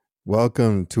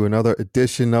Welcome to another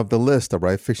edition of The List, the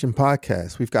Right Fiction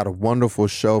Podcast. We've got a wonderful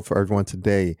show for everyone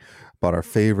today about our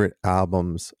favorite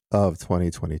albums of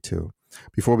 2022.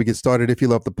 Before we get started, if you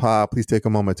love the pod, please take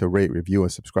a moment to rate, review,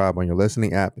 and subscribe on your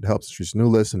listening app. It helps us reach new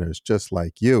listeners just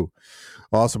like you.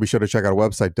 Also, be sure to check out our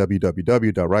website,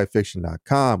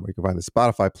 www.rightfiction.com, where you can find the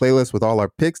Spotify playlist with all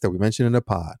our picks that we mentioned in the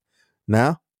pod.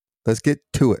 Now, let's get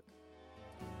to it.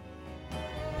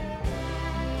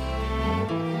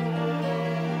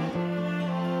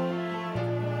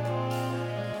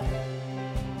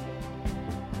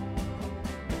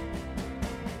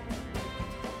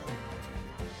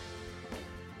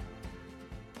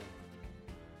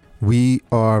 We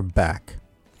are back.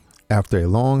 After a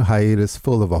long hiatus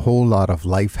full of a whole lot of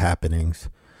life happenings,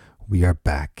 we are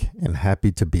back and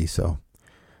happy to be so.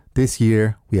 This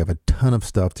year, we have a ton of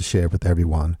stuff to share with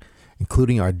everyone,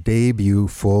 including our debut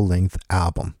full-length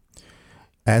album.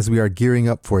 As we are gearing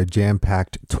up for a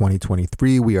jam-packed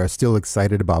 2023, we are still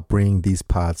excited about bringing these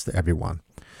pods to everyone.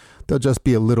 They'll just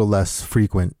be a little less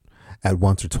frequent at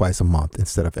once or twice a month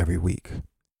instead of every week.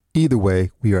 Either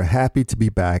way, we are happy to be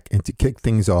back, and to kick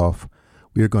things off,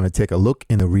 we are going to take a look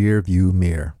in the rear view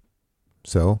mirror.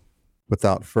 So,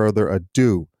 without further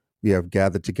ado, we have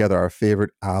gathered together our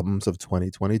favorite albums of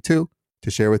 2022 to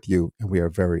share with you, and we are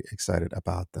very excited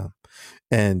about them.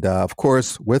 And of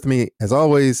course, with me, as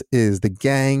always, is the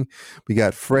gang. We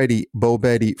got Freddie,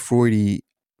 Bobetti,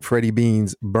 Freddie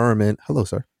Beans, Berman. Hello,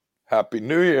 sir. Happy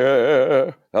New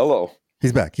Year. Hello.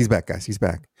 He's back, guys. He's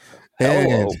back.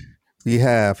 Hello. And we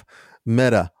have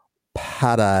Meta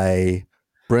Padai,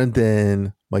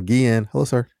 Brendan McGeehan. Hello,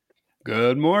 sir.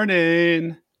 Good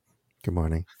morning. Good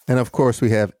morning. And of course, we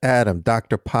have Adam,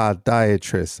 Dr.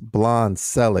 Podiatrist, Blonde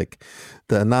Selick,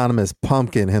 the anonymous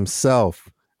pumpkin himself,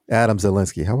 Adam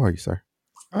Zielinski. How are you, sir?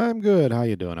 I'm good. How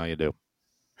you doing? How you do?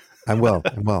 I'm well.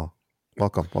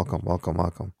 Welcome.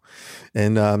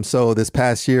 And so this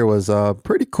past year was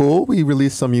pretty cool. We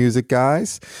released some music,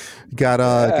 guys. Got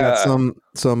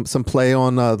some play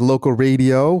on the local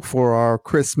radio for our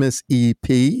Christmas EP.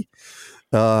 It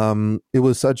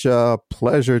was such a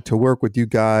pleasure to work with you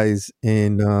guys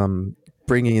in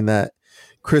bringing that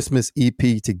Christmas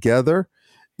EP together.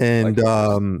 And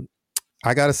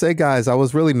I got to say, guys, I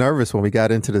was really nervous when we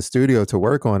got into the studio to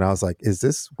work on it. I was like,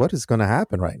 what is going to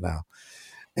happen right now?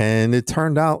 And it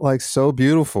turned out like so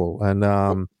beautiful. And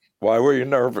why were you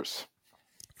nervous?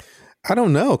 I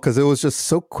don't know, because it was just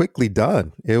so quickly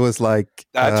done. It was like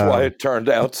that's why it turned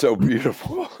out so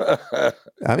beautiful.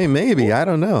 I mean, maybe I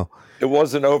don't know. It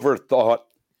wasn't overthought.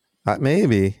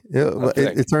 Maybe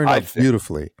it turned out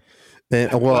beautifully.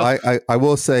 And well, I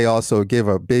will say also give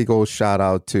a big old shout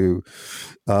out to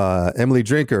Emily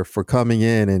Drinker for coming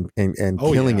in and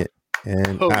killing it.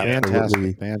 And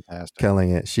absolutely fantastic,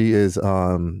 killing it. She is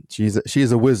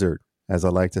she's a wizard, as I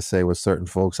like to say with certain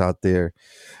folks out there,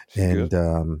 and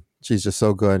she's just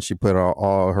so good. And she put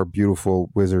all her beautiful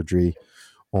wizardry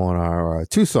on our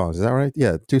two songs. Is that right?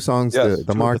 Yeah, two songs. Yes,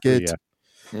 the Market,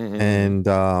 and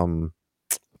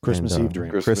Christmas Eve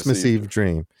Dream. Christmas Eve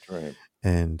Dream. Right.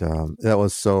 And that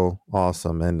was so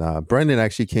awesome. And Brendan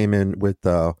actually came in with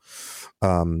the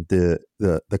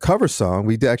cover song.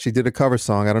 We actually did a cover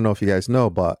song. I don't know if you guys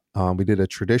know, but we did a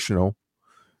traditional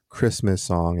Christmas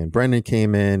song. And Brendan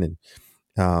came in, and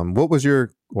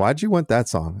why'd you want that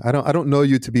song? I don't know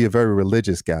you to be a very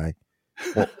religious guy.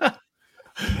 Well,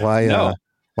 why? No.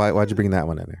 Why'd you bring that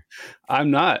one in there?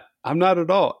 I'm not at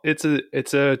all. It's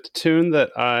a tune that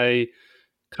I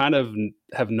kind of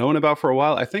have known about for a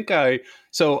while. I think I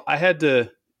had to,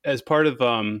 as part of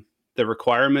the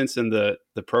requirements in the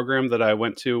program that I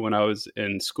went to when I was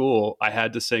in school, I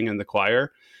had to sing in the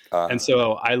choir. And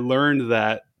so I learned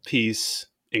that piece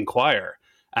in choir,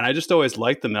 and I just always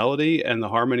liked the melody and the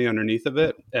harmony underneath of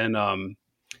it. And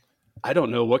I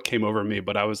don't know what came over me,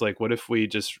 but I was like, what if we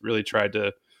just really tried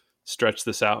to stretch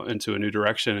this out into a new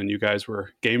direction? And you guys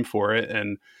were game for it.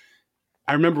 And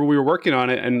I remember we were working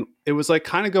on it, and it was like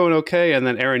kind of going okay. And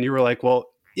then Aaron, you were like, well,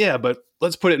 yeah, but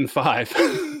let's put it in 5.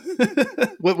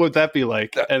 What would that be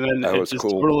like? And then it just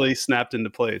totally snapped into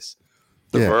place.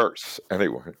 The verse,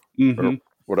 anyway, or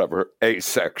whatever, A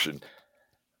section.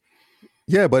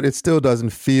 Yeah, but it still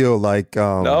doesn't feel like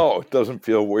no, it doesn't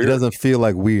feel weird. It doesn't feel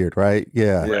like weird, right?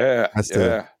 Yeah. That's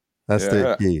the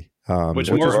key.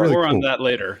 Which more really cool. On that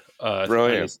later.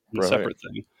 Brilliant. Separate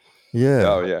thing. Yeah.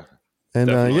 Oh yeah.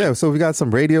 And so we got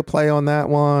some radio play on that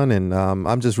one, and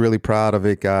I'm just really proud of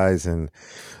it, guys. And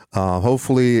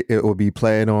hopefully it will be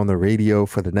playing on the radio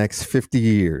for the next 50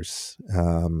 years.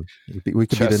 We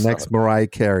could be the next Mariah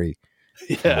Carey.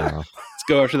 Yeah. Let's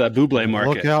go after that Bublé market.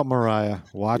 Look out, Mariah.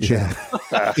 Watch out.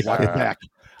 Watch it back.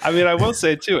 I mean, I will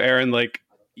say too, Aaron, like,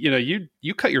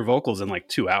 you cut your vocals in like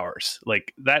 2 hours.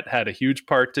 Like that had a huge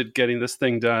part to getting this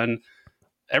thing done.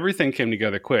 Everything came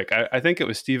together quick. I think it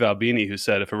was Steve Albini who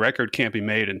said, if a record can't be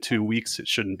made in 2 weeks, it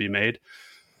shouldn't be made.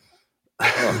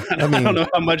 I don't know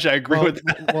how much I agree with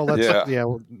that. Well,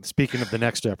 well, speaking of the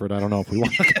next effort, I don't know if we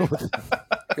want to go with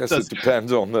that. I guess it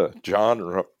depends on the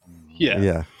genre.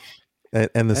 Yeah.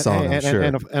 And the song, I'm sure.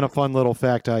 And a fun little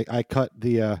fact, I cut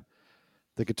the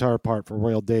guitar part for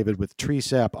Royal David with tree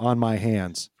sap on my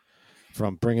hands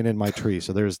from bringing in my tree.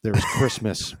 So there's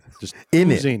Christmas just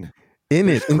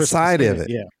inside of it.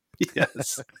 Yeah.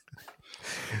 Yes.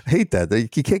 I hate that.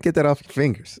 You can't get that off your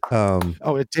fingers.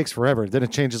 It takes forever. Then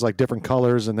it changes like different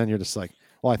colors, and then you're just like,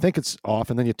 well, I think it's off,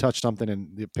 and then you touch something, and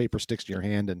the paper sticks to your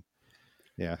hand, and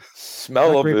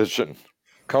Smell-o-vision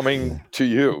coming to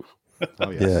you. Oh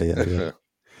yes. Yeah.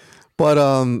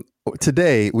 But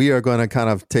today we are going to kind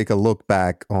of take a look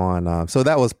back on. So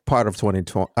that was part of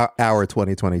our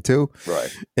 2022,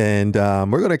 right? And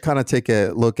we're going to kind of take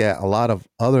a look at a lot of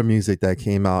other music that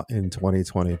came out in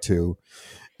 2022.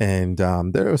 And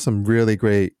there are some really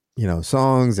great,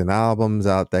 songs and albums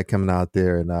coming out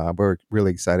there, and we're really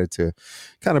excited to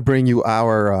kind of bring you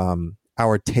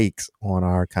our takes on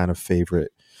our kind of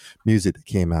favorite music that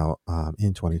came out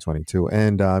in 2022.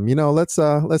 And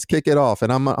let's kick it off.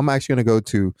 And I'm actually going to go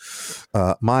to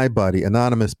my buddy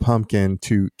Anonymous Pumpkin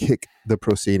to kick the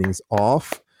proceedings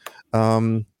off.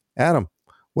 Adam,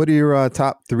 what are your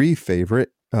top 3 favorite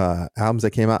albums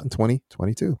that came out in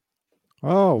 2022?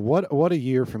 Oh, what a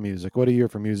year for music. What a year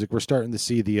for music. We're starting to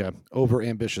see the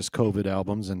over-ambitious COVID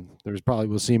albums, and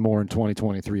we'll see more in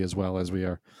 2023 as well, as we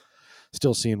are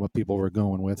still seeing what people were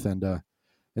going with. And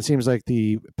it seems like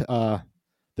the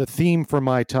theme for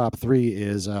my top 3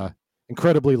 is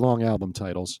incredibly long album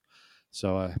titles.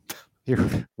 So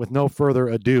here, with no further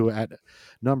ado, at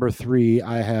number 3,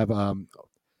 I have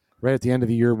right at the end of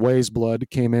the year, Ways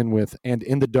Blood came in with "And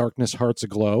in the Darkness, Hearts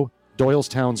Aglow,"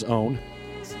 Doylestown's own.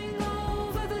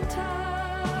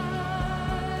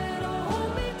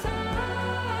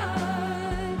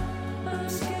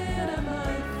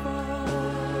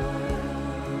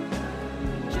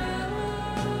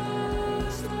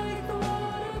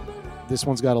 This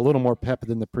one's got a little more pep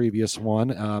than the previous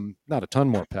one. Not a ton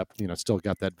more pep. Still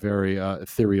got that very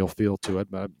ethereal feel to it.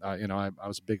 But I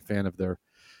was a big fan of their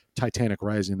Titanic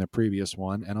Rising, their previous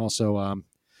one, and also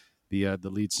the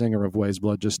lead singer of Ways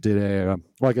Blood just did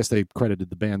I guess they credited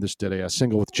the band. Just did a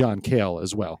single with John Cale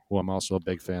as well, who I'm also a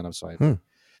big fan of. So I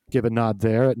give a nod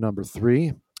there at number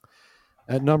 3.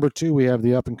 At number 2, we have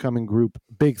the up and coming group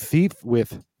Big Thief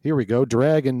with, here we go,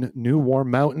 Dragon, New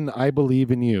Warm Mountain, I Believe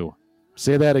in You.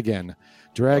 Say that again.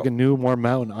 Dragon, New Warm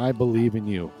Mountain, I Believe in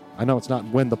You. I know it's not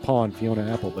When the Paw and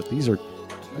Fiona Apple, but they're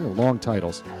long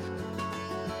titles.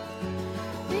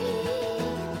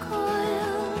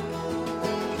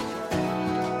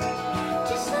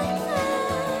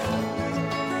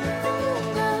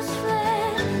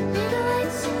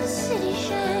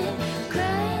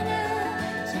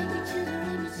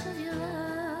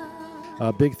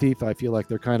 Big Thief, I feel like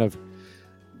they're kind of,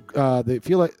 they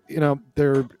feel like,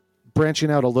 they're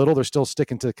branching out a little. They're still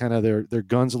sticking to kind of their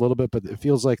guns a little bit, but it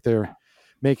feels like they're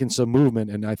making some movement.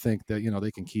 And I think that,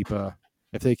 they can keep,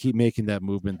 if they keep making that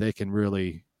movement, they can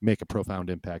really make a profound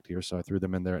impact here. So I threw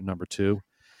them in there at number 2.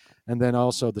 And then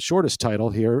also the shortest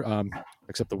title here,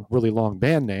 except the really long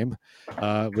band name,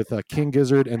 with King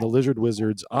Gizzard and the Lizard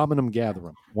Wizards, Omnium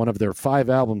Gatherum, one of their 5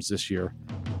 albums this year.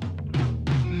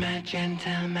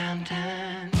 Magenta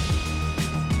Mountain.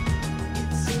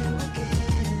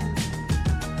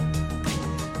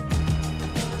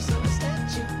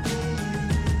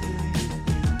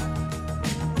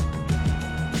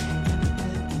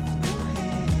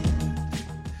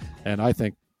 And I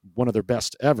think one of their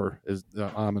best ever is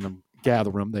the Omnium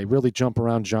Gatherum. They really jump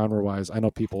around genre-wise. I know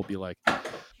people will be like,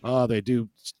 "Oh, they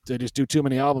just do too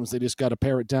many albums. They just got to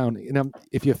pare it down."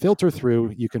 If you filter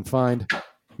through, you can find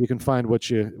what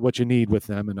you need with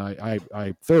them. And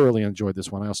I thoroughly enjoyed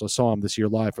this one. I also saw them this year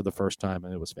live for the first time,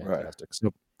 and it was fantastic. Right.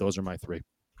 So those are my 3.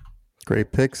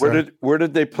 Great picks. Where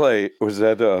did they play? Was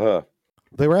that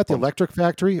they were at the Electric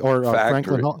Factory or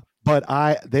Franklin Hall? But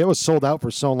they was sold out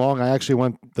for so long. I actually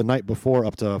went the night before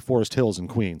up to Forest Hills in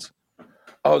Queens.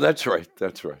 Oh, that's right.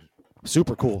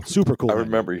 Super cool. I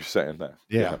remember you saying that.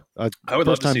 Yeah. I would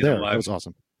love to see them live. It was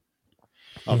awesome.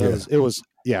 It was.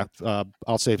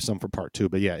 I'll save some for part 2,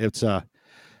 but yeah, it's they're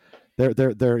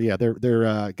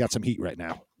got some heat right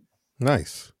now.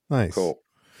 Nice. Cool.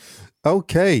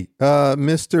 Okay,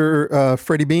 Mr.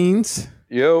 Freddie Beans.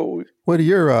 Yo, what are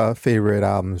your favorite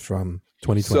albums from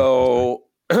 2020? So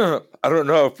I don't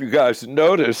know if you guys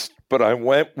noticed, but I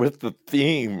went with the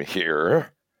theme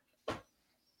here.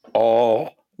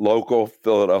 All local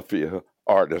Philadelphia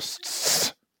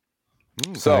artists.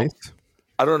 So Nice.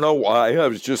 I don't know why. I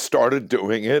was just started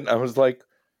doing it. I was like,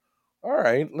 all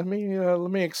right, let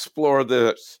me explore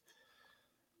this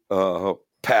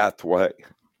pathway.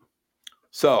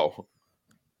 So,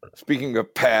 speaking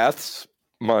of paths,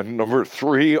 my number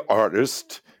 3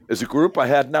 artist is a group I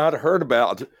had not heard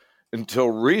about until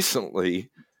recently,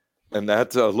 and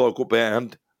that's a local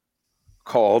band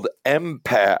called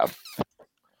Empath,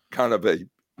 kind of a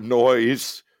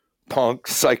noise punk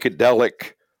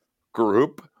psychedelic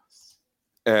group.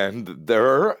 And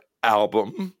their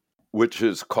album, which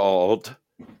is called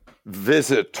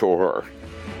Visitor.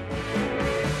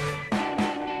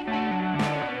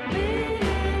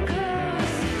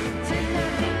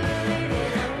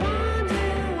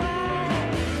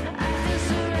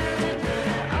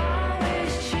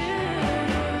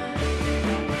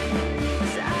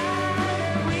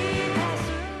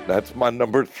 That's my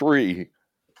number 3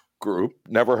 group.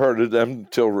 Never heard of them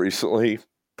until recently.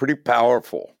 Pretty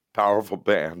powerful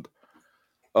band.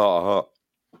 My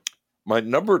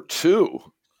number 2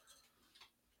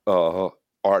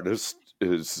 artist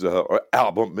is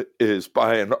album is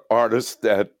by an artist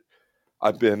that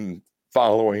I've been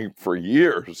following for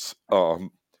years.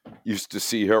 Used to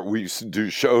see her. We used to do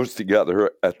shows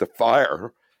together at the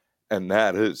Fire, and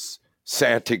that is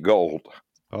Santigold.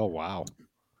 Oh, wow.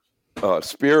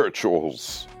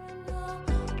 Spirituals.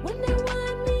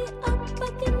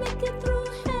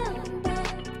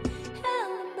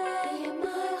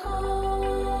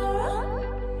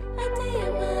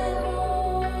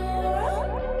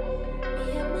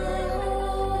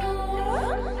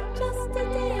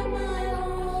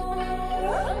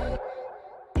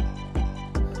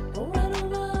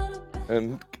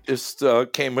 And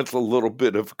it came with a little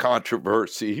bit of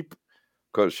controversy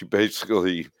because she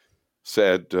basically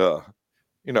said,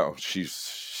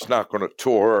 she's not going to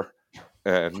tour,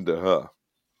 and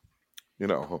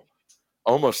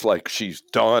almost like she's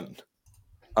done.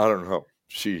 I don't know.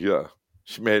 She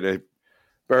made a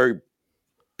very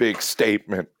big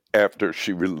statement after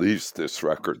she released this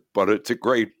record, but it's a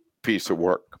great piece of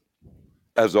work,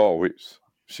 as always.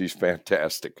 She's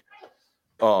fantastic.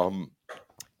 And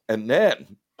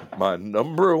then my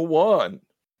number 1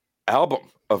 album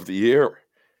of the year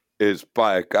is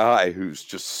by a guy who's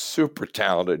just super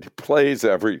talented. He plays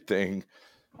everything.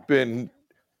 Been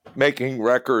making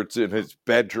records in his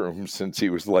bedroom since he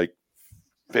was like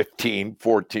 15,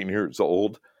 14 years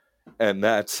old. And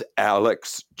that's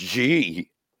Alex G.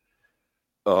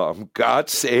 God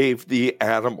Save the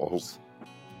Animals.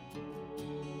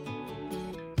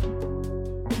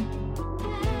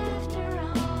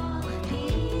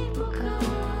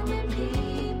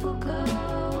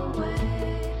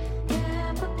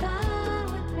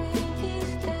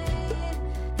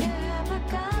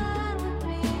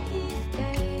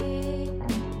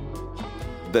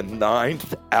 The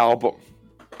 9th album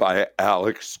by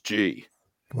Alex G.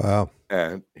 Wow.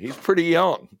 And he's pretty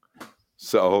young.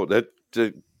 So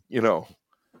he's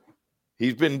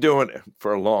been doing it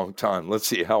for a long time. Let's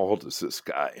see, how old is this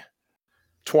guy?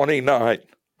 29.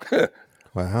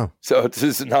 Wow. So it's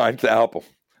his 9th album.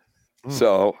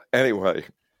 So anyway,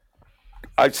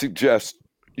 I suggest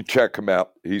you check him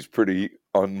out. He's pretty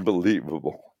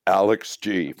unbelievable. Alex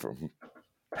G from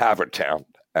Havertown,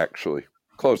 actually.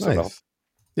 Close enough.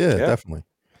 Yeah, definitely.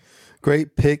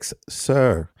 Great picks,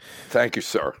 sir. Thank you,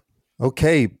 sir.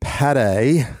 Okay,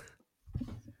 Patty.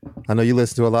 I know you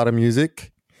listen to a lot of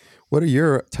music. What are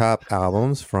your top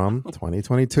albums from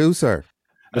 2022, sir?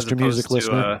 Mr. Music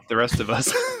listener. The rest of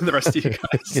us, the rest of you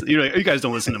guys. You guys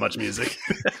don't listen to much music.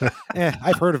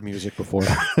 I've heard of music before.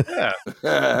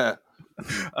 Yeah.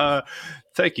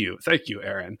 Thank you,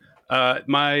 Aaron.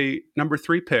 My number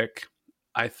 3 pick,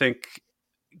 I think,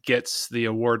 gets the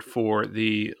award for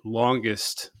the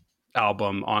longest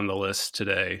album on the list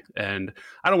today. And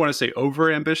I don't want to say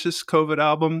over ambitious COVID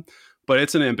album, but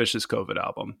it's an ambitious COVID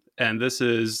album. And this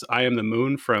is I Am the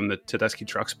Moon from the Tedeschi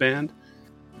Trucks Band.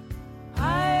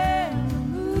 I am the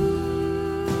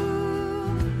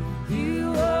moon,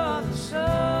 you are the sun,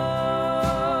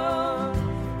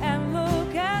 and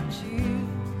look at you,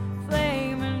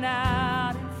 flaming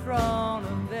out in front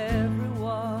of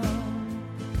everyone.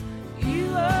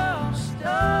 You are a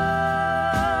star.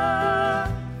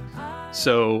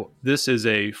 So this is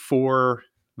a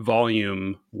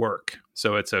 4-volume work.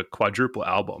 So it's a quadruple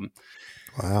album.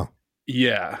 Wow.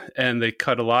 Yeah. And they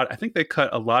cut a lot. I think they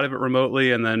cut a lot of it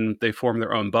remotely, and then they formed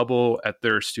their own bubble at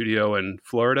their studio in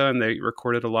Florida, and they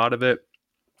recorded a lot of it.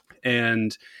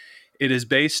 And It is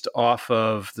based off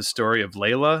of the story of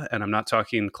Layla, and I'm not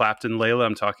talking Clapton Layla.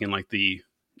 I'm talking like the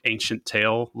ancient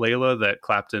tale Layla that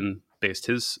Clapton based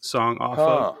his song off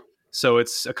of. So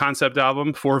it's a concept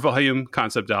album, 4-volume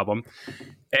concept album.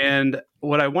 And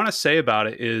what I want to say about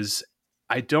it is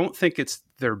I don't think it's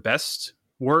their best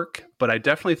work, but I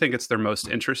definitely think it's their most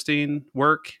interesting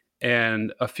work.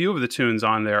 And a few of the tunes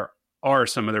on there are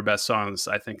some of their best songs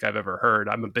I think I've ever heard.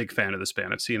 I'm a big fan of this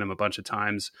band. I've seen them a bunch of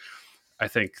times. I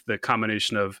think the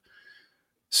combination of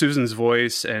Susan's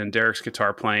voice and Derek's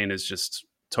guitar playing is just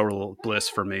total bliss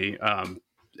for me.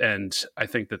 And I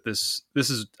think that this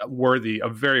is a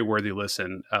very worthy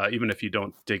listen, even if you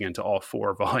don't dig into all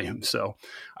 4 volumes. So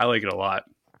I like it a lot.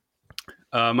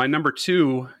 My number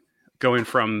 2, going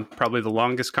from probably the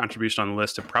longest contribution on the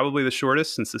list to probably the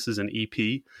shortest, since this is an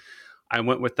EP, I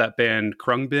went with that band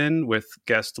Krungbin with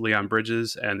guest Leon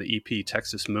Bridges and the EP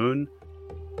Texas Moon.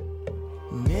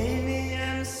 Maybe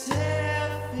I'm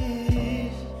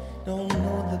selfish, don't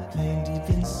know the pain deep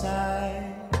inside.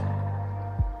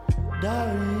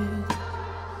 Darling,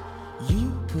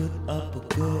 you put up a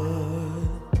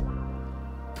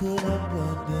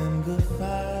damn good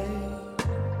fight.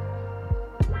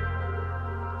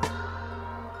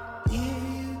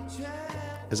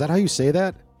 Is that how you say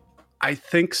that? I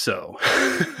think so.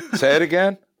 Say it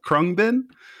again. Krungbin?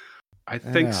 I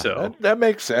think so. That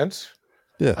makes sense.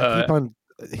 Yeah. I keep on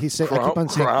saying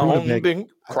Kroonebeg.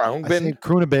 I say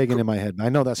Kroonebegen in my head. I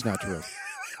know that's not true.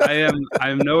 I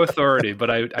am no authority, but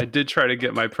I did try to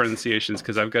get my pronunciations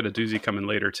because I've got a doozy coming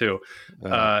later too.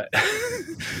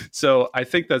 So I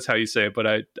think that's how you say it, but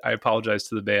I apologize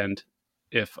to the band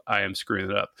if I am screwing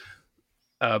it up.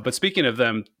 But speaking of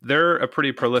them, they're a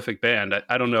pretty prolific band.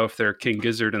 I don't know if they're King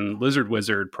Gizzard and Lizard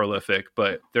Wizard prolific,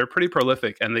 but they're pretty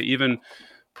prolific. And they even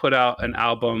put out an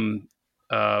album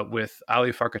with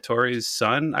Ali Farkatori's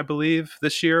son, I believe,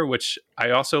 this year, which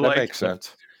I also like. That makes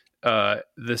sense.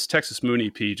 This Texas Moon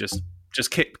EP just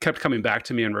kept coming back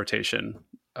to me in rotation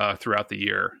throughout the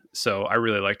year. So I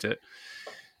really liked it.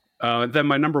 Then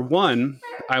my number 1,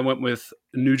 I went with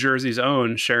New Jersey's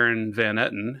own Sharon Van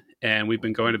Etten, and we've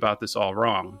been going about this all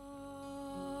wrong.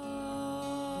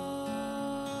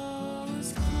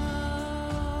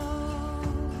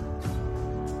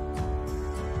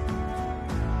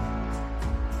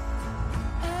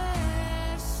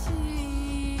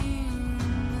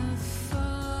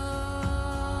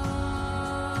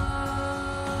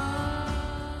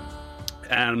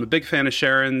 And I'm a big fan of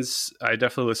Sharon's. I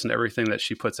definitely listen to everything that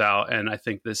she puts out, and I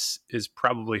think this is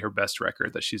probably her best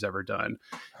record that she's ever done.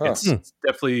 It's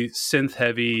definitely synth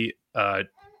heavy,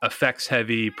 effects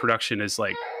heavy. Production is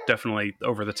like definitely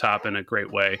over the top in a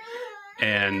great way,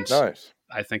 and nice.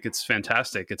 I think it's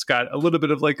fantastic. It's got a little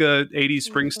bit of like a 80s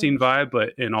Springsteen vibe,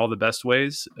 but in all the best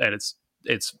ways, and it's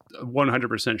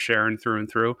 100% Sharon through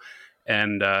and through.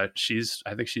 And I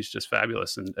think she's just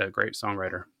fabulous and a great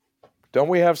songwriter. Don't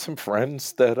we have some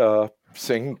friends that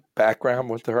sing background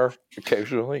with her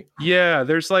occasionally? Yeah,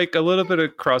 there's like a little bit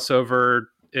of crossover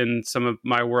in some of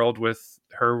my world with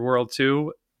her world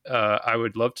too. I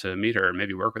would love to meet her and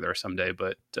maybe work with her someday,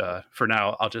 but for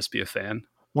now, I'll just be a fan.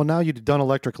 Well, now you've done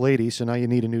Electric Lady, so now you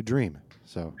need a new dream.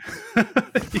 So,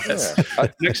 yes, yeah, I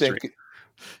think.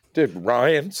 Did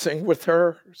Ryan sing with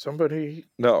her? Somebody?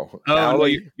 No. No,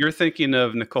 you're thinking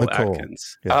of Nicole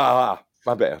Atkins. Yeah.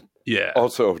 My bad. Yeah.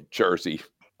 Also Jersey.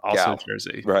 Also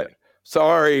Jersey. Right.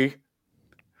 Sorry.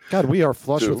 God, we are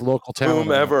flush with local talent.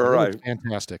 Whomever.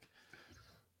 Fantastic.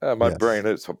 My brain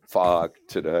is a fog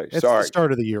today. It's Sorry. the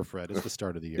start of the year, Fred. It's the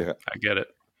start of the year. Yeah. I get it.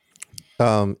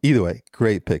 Either way,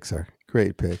 great picks, sir.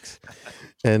 Great picks.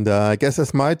 And I guess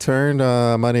it's my turn.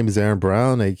 My name is Aaron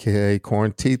Brown, a.k.a.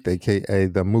 Corn Teeth, a.k.a.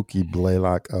 the Mookie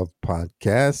Blaylock of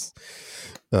podcasts.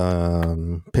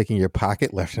 Picking your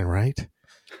pocket left and right.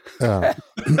 Good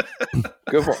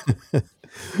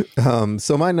one.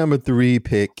 So my number 3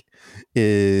 pick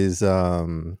is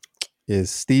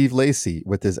Steve Lacy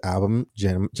with his album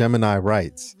Gemini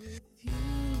Rights.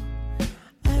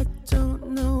 I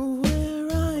don't know where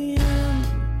I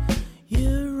am.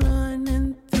 You're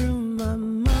running through my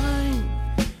mind,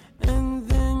 and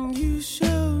then you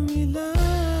show me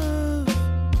love.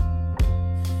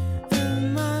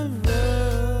 Am I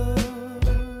wrong?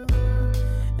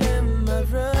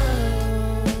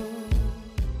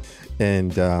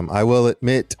 And I will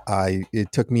admit,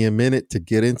 it took me a minute to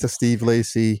get into Steve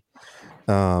Lacy.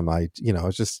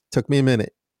 It just took me a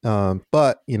minute.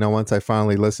 But once I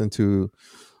finally listened to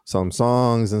some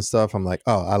songs and stuff, I'm like,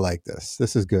 oh, I like this.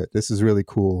 This is good. This is really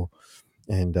cool.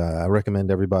 And I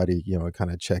recommend everybody, kind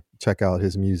of check out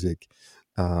his music.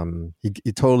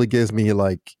 He totally gives me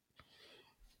like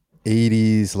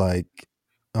 80s, like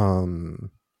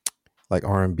um like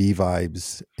R&B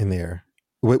vibes in there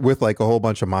with like a whole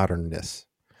bunch of modernness,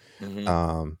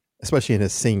 especially in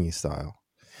his singing style.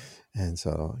 And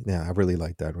so, yeah, I really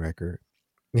like that record.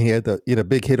 He had a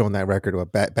big hit on that record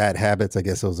with Bad Habits. I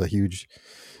guess it was a huge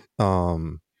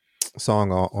song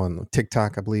on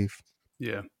TikTok, I believe.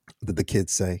 Yeah. That the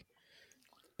kids say.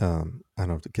 I don't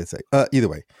know what the kids say. Either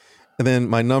way. And then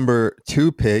my number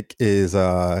 2 pick is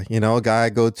a guy I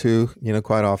go to,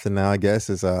 quite often now, I guess,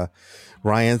 is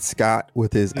Ryan Scott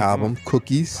with his album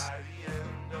Cookies.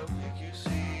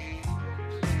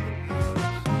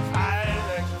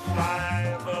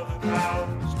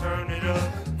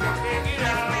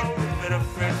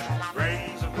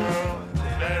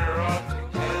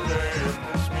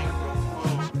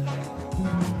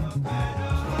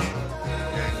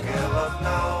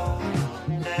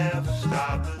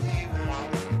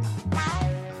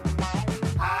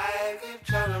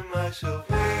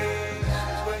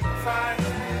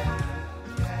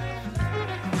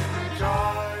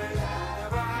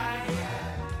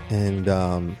 And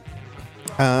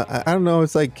I don't know,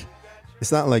 it's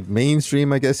not like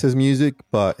mainstream, I guess, his music,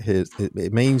 but it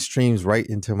mainstreams right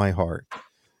into my heart.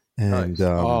 And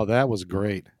oh, that was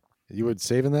great. You been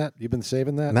saving that? You've been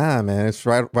saving that? Nah, man, it's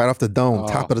right off the dome,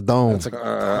 top of the dome. That's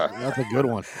a good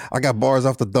one. I got bars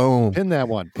off the dome. Pin that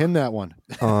one.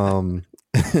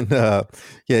 And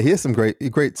yeah, he has some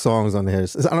great songs on there.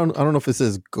 I don't know if it's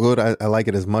as good. I like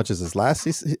it as much as his last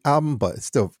album, but it's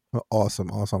still awesome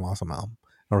album.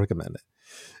 I recommend it.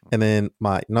 And then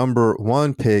my number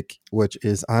 1 pick, which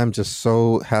is I'm just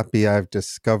so happy I've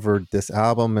discovered this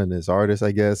album and this artist,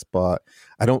 I guess, but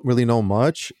I don't really know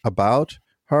much about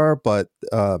her, but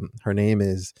her name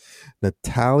is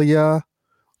Natalia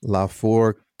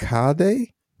Lafourcade.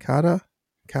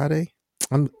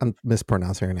 I'm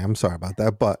mispronouncing her name. I'm sorry about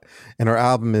that. And her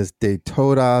album is De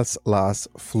Todas las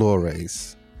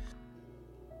Flores.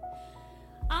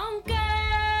 Aunque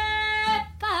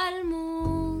para el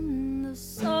mundo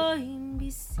soy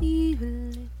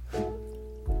invisible,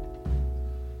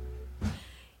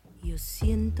 yo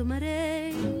siento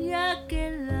marea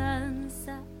que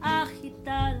lanza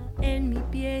agitada en mi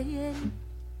piel,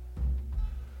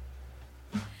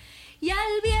 y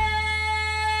al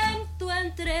viento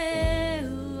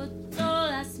entrego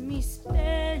todas mis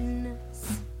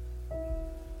penas.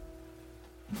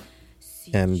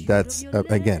 And that's,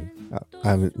 again,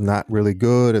 I'm not really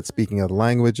good at speaking other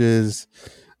languages,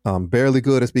 barely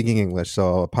good at speaking English,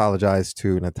 so I apologize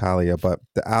to Natalia. But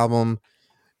the album,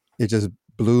 it just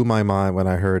blew my mind when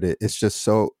I heard it. It's just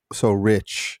so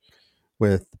rich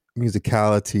with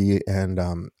musicality, and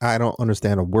I don't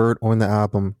understand a word on the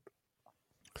album,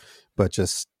 but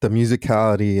just the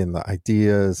musicality and the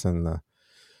ideas and the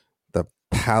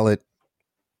palette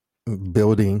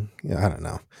building, I don't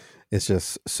know. It's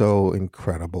just so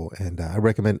incredible, and I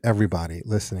recommend everybody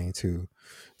listening to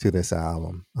this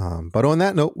album. But on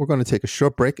that note, we're going to take a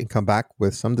short break and come back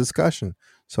with some discussion.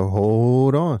 So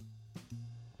hold on.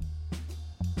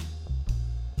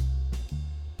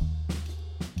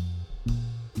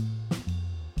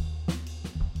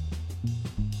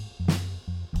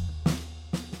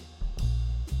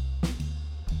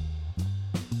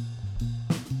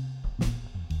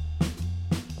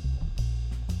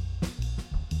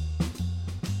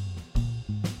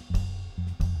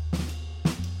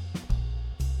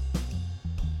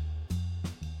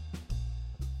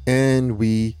 And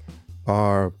we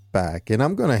are back. And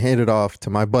I'm going to hand it off to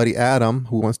my buddy Adam,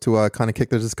 who wants to kind of kick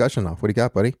the discussion off. What do you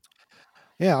got, buddy?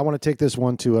 Yeah, I want to take this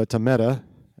one to Meta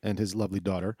and his lovely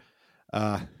daughter,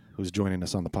 who's joining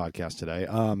us on the podcast today.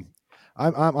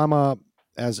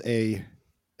 As a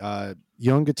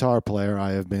young guitar player,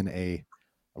 I have been a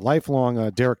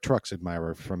lifelong Derek Trucks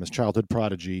admirer from his childhood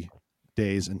Prodigy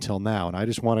days until now. And I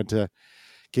just wanted to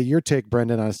get your take,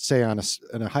 Brendan, on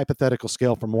a hypothetical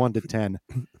scale from 1 to 10,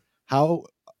 how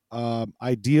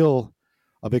ideal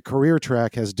of a career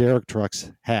track has Derek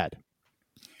Trucks had?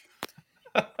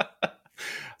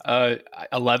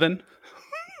 11.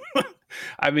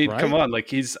 I mean, Right? come on, like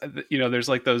he's, there's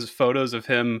like those photos of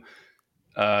him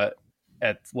at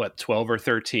 12 or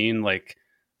 13, like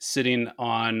sitting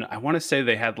on, I want to say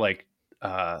they had like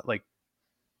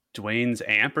Dwayne's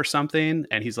amp or something,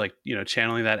 and he's like,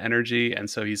 channeling that energy, and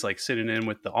so he's like sitting in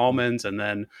with the Almonds, and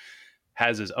then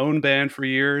has his own band for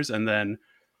years, and then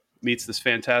meets this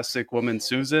fantastic woman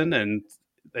Susan, and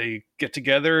they get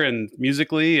together and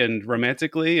musically and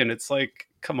romantically, and it's like,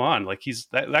 come on, like he's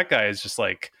that guy is just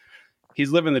like, he's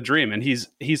living the dream, and he's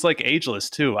like ageless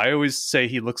too. I always say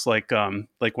he looks like one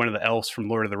of the elves from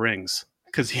Lord of the Rings.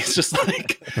 because he's just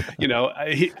like,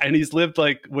 and he's lived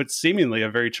like what's seemingly a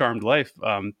very charmed life,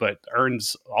 but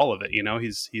earns all of it.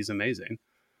 He's amazing.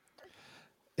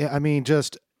 Yeah, I mean,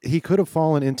 just he could have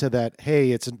fallen into that.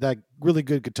 Hey, it's that really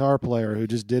good guitar player who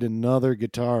just did another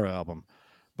guitar album,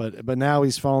 but now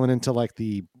he's fallen into like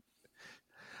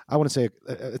I want to say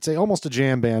it's almost a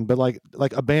jam band, but like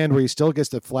a band where he still gets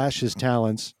to flash his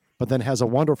talents, but then has a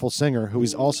wonderful singer who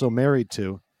he's also married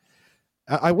to.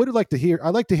 I'd like to hear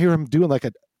him doing like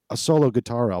a solo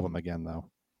guitar album again, though.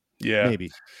 Yeah,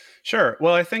 maybe. Sure.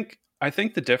 Well, I think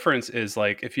the difference is,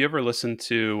 like, if you ever listen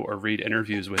to or read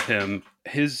interviews with him,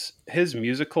 his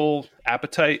musical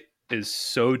appetite is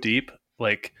so deep.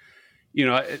 Like,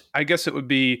 I guess it would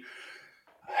be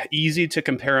easy to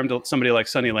compare him to somebody like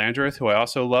Sonny Landreth, who I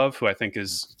also love, who I think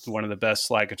is one of the best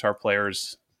slide guitar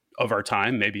players of our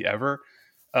time, maybe ever.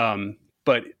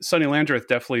 But Sonny Landreth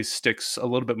definitely sticks a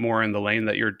little bit more in the lane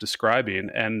that you're describing.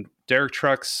 And Derek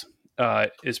Trucks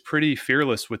is pretty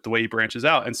fearless with the way he branches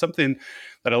out. And something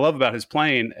that I love about his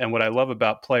playing, and what I love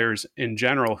about players in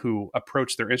general who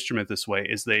approach their instrument this way,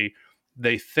 is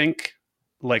they think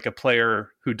like a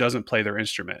player who doesn't play their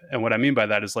instrument. And what I mean by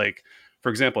that is, like, for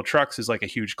example, Trucks is like a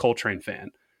huge Coltrane fan.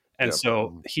 And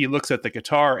so he looks at the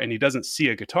guitar and he doesn't see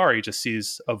a guitar. He just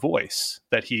sees a voice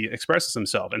that he expresses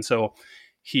himself. And so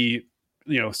he,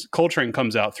 Coltrane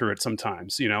comes out through it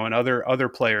sometimes, and other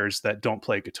players that don't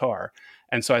play guitar.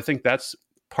 And so I think that's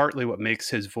partly what makes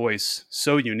his voice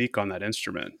so unique on that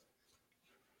instrument.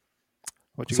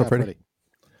 What you got, Freddie?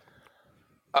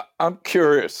 I'm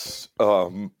curious,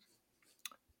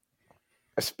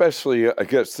 especially, I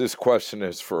guess this question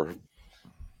is for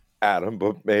Adam,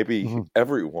 but maybe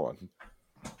everyone.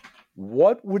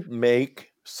 What would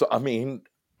make,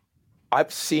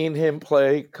 I've seen him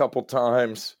play a couple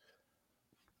times.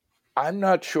 I'm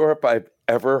not sure if I've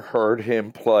ever heard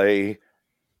him play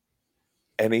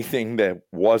anything that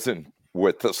wasn't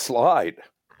with the slide.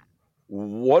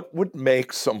 What would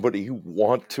make somebody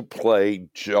want to play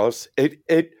just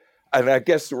it? And I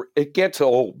guess it gets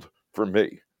old for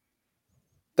me.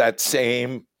 That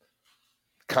same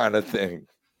kind of thing.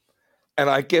 And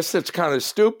I guess it's kind of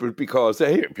stupid because,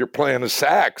 hey, if you're playing a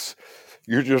sax,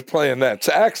 you're just playing that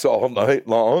sax all night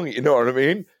long. You know what I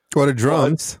mean? Or the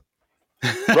drums.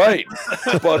 Right.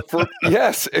 But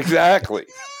yes, exactly.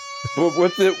 But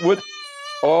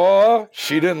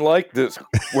she didn't like this,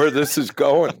 where this is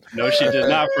going. No, she did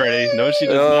not, Freddie. No, she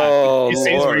did not. He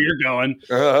sees where you're going.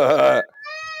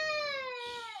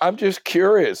 I'm just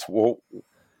curious. Well,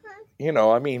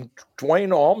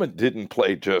 Dwayne Allman didn't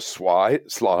play just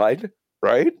slide,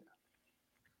 right?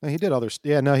 He did others.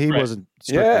 Yeah, no, he wasn't.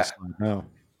 Yeah. Slide, no.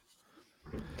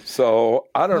 So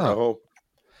I don't know.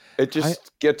 It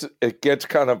just gets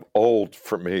kind of old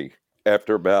for me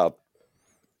after about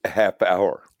a half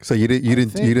hour. So you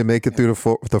didn't make it through the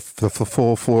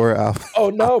full 4 hours. Oh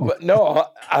no, but no,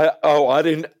 I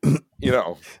didn't.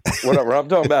 Whatever. I'm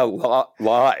talking about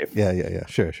live. Yeah.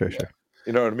 Sure.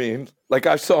 You know what I mean? Like,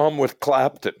 I saw him with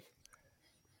Clapton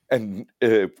and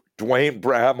Dwayne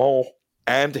Bramall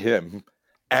and him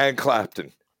and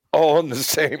Clapton all in the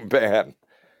same band.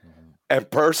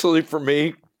 And personally, for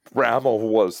me, Bramall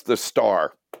was the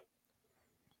star.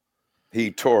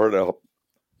 He tore it up.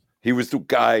 He was the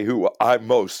guy who I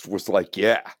most was like,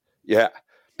 yeah,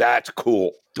 that's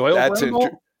cool. Doyle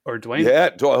Bramall or Dwayne? Yeah,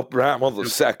 Doyle Bramall the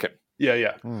second.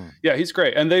 Yeah. Yeah, he's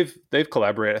great. And they've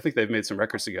collaborated. I think they've made some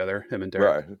records together, him and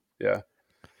Derek. Right. Yeah.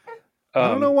 I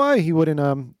don't know why he wouldn't.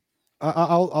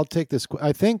 I'll take this.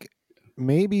 I think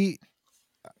maybe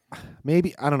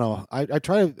I don't know. I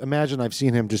try to imagine I've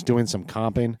seen him just doing some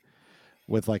comping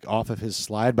with, like, off of his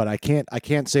slide, but I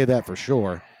can't say that for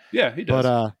sure. Yeah, he does.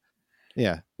 But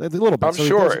yeah, a little bit. I'm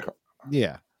sure.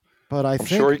 Yeah, but I'm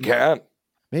sure he can.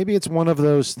 Maybe it's one of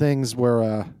those things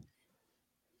where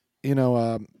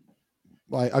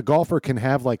like a golfer can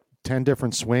have like 10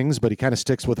 different swings, but he kind of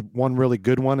sticks with one really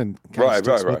good one and kind of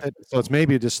sticks with it. So it's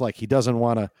maybe just like he doesn't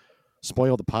want to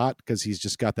spoil the pot because he's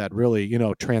just got that really,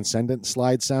 transcendent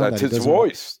slide sound. That's his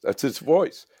voice. That's his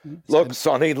voice. Look,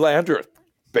 Sonny Landreth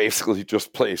basically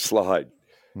just plays slide.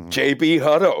 J.B.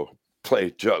 Hutto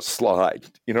played just slide.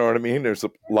 You know what I mean? There's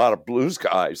a lot of blues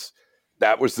guys.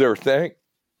 That was their thing.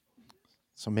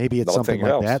 So maybe it's Nothing something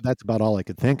like else. that. That's about all I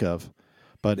could think of.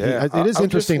 But Yeah, it is I'm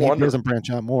interesting just he doesn't branch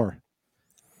out more.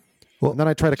 Well, And then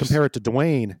I try to compare it to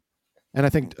Dwayne, and I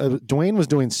think Dwayne was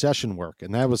doing session work,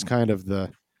 and that was kind of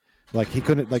he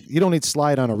couldn't, you don't need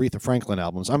slide on Aretha Franklin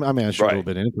albums. I mean, it's a little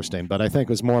bit interesting, but I think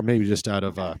it was more maybe just out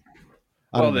of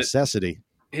necessity.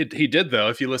 He did, though.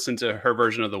 If you listen to her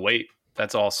version of The Wait,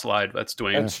 that's all slide. That's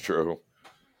Dwayne. That's true.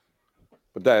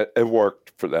 But it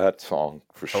worked for that song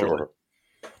for Totally. sure.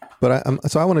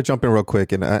 But I want to jump in real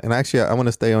quick, and actually I want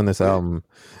to stay on this album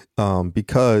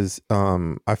because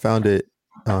I found it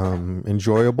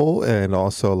enjoyable and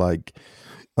also like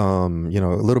a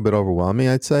little bit overwhelming,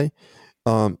 I'd say.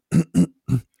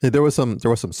 There was some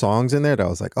songs in there that I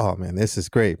was like, oh man, this is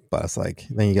great, but it's like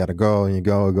then you got to go and you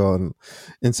go,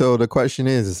 and so the question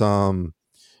is in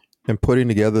putting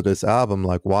together this album,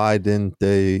 like why didn't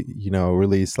they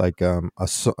release like a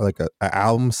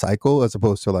album cycle as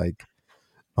opposed to like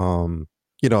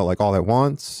like all at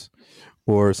once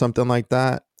or something like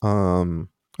that.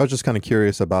 I was just kind of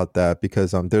curious about that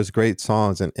because there's great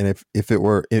songs, and if it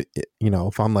were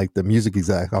if I'm like the music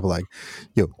exec, I'll be like,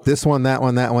 yo, this one, that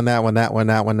one,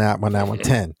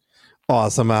 10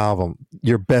 awesome album,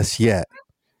 your best yet.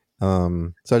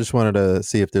 So I just wanted to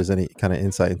see if there's any kind of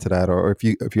insight into that, or if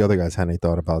you other guys had any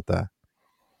thought about that.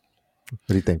 What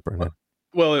do you think, Bernard?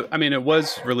 Well, I mean, it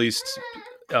was released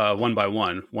one by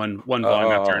one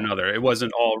volume after another. It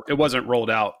wasn't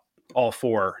rolled out all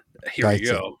four. Here you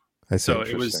go. So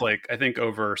it was like, I think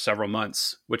over several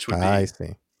months, which would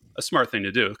be a smart thing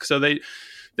to do. So they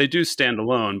do stand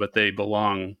alone, but they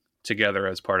belong together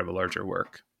as part of a larger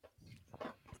work.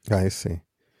 I see.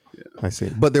 Yeah. I see.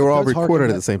 But they were all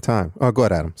recorded at the same time. Oh, go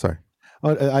ahead, Adam. Sorry.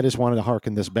 I just wanted to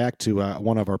harken this back to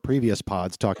one of our previous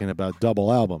pods talking about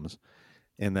double albums,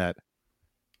 in that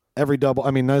every double,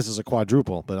 I mean, this is a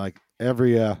quadruple, but like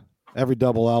every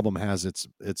double album has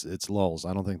its lulls.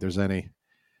 I don't think there's any.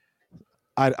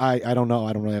 I don't know.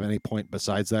 I don't really have any point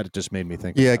besides that. It just made me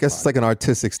think. Yeah, I guess it's like an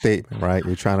artistic statement, right?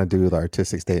 You're trying to do the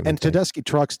artistic statement. And Tedeschi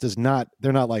Trucks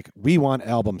they're not like, we want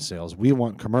album sales, we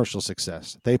want commercial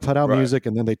success. They put out music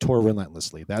and then they tour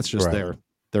relentlessly. That's just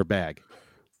their bag.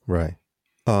 Right.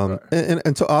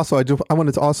 And so also I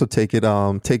wanted to also take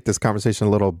this conversation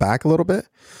a little back a little bit.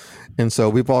 And so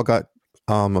we've all got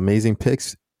amazing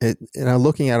picks.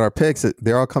 Looking at our picks,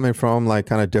 they're all coming from like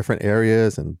kind of different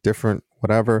areas and different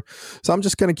whatever. So I'm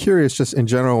just kind of curious, just in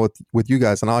general with you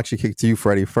guys, and I'll actually kick to you,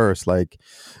 Freddie, first. Like,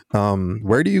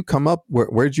 where do you come up?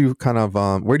 Where do you kind of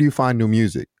where do you find new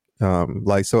music?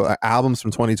 Albums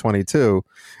from 2022,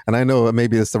 and I know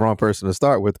maybe it's the wrong person to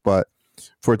start with, but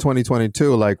for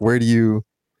 2022, like where do you,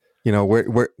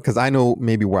 where because I know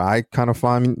maybe where I kind of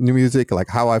find new music, like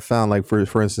how I found, like for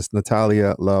instance,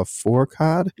 Natalia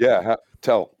Lafourcade. Yeah,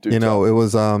 tell.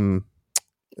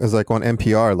 It was like on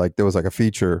NPR, like there was like a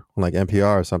feature on like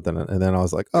NPR or something. And then I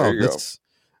was like,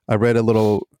 I read a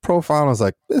little profile and I was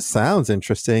like, this sounds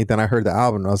interesting. Then I heard the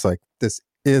album and I was like, this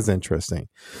is interesting.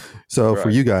 So for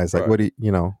you guys, like, what do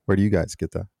where do you guys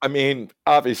get that? I mean,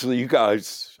 obviously you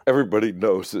guys, everybody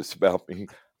knows this about me.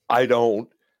 I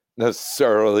don't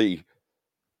necessarily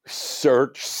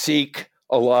seek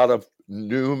a lot of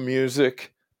new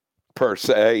music per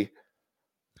se,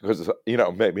 because,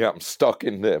 maybe I'm stuck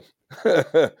in the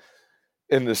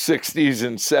in the 60s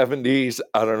and 70s.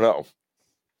 I don't know.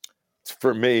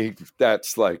 For me,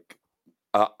 that's like,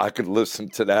 I could listen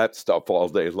to that stuff all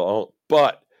day long.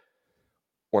 But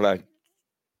when I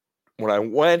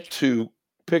went to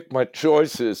pick my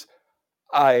choices,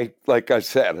 like I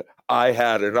said, I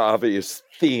had an obvious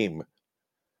theme,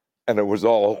 and it was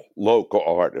all local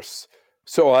artists.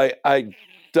 So I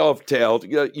dovetailed,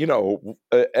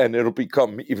 and it'll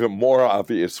become even more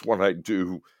obvious when we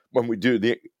do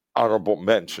the honorable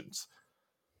mentions.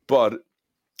 But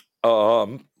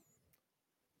I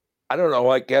don't know,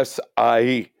 I guess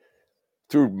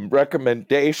through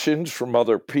recommendations from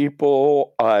other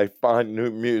people, I find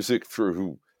new music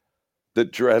through the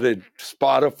dreaded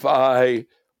Spotify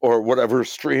or whatever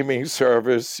streaming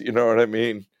service, you know what I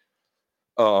mean?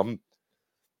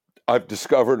 I've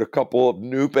discovered a couple of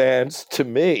new bands, to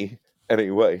me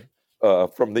anyway,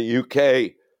 from the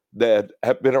UK that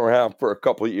have been around for a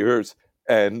couple of years,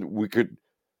 and we could,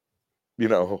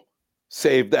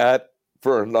 save that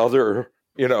for another,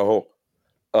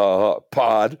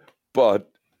 pod,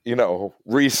 but,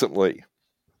 recently.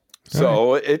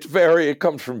 So it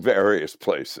comes from various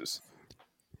places.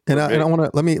 And I want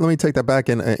to let me take that back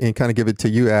and kind of give it to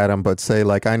you, Adam. But say,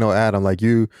 like, I know, Adam, like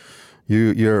you're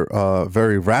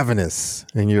very ravenous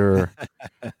in your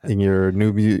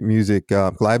new music.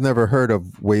 I've never heard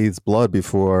of Wade's Blood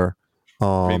before.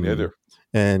 Me neither.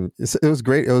 And it was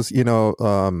great. It was,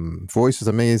 voice was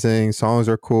amazing. Songs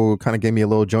are cool. Kind of gave me a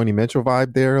little Joni Mitchell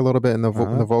vibe there a little bit in the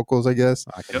vocals, I guess.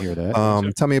 I can hear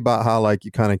that. Tell me about how, like,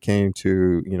 you kind of came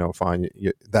to, find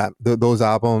those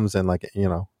albums, and, like,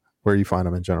 where you find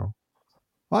them in general.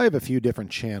 I have a few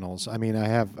different channels. I mean,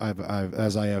 I've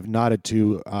as I have nodded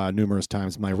to numerous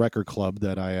times, my record club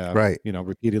that I, Right.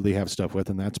 repeatedly have stuff with,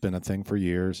 and that's been a thing for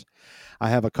years. I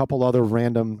have a couple other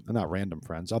not random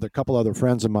friends, couple other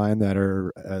friends of mine that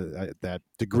are that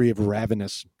degree of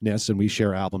ravenousness, and we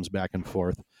share albums back and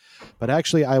forth. But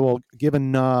actually, I will give a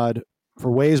nod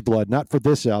for Ways Blood, not for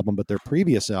this album, but their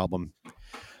previous album.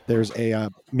 There's a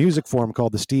music forum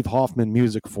called the Steve Hoffman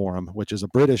Music Forum, which is a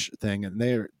British thing, and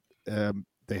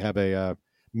they have a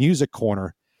music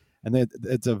corner, and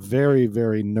it's a very,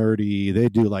 very nerdy. They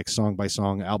do like song by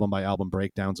song, album by album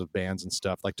breakdowns of bands and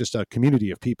stuff, like just a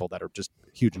community of people that are just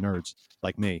huge nerds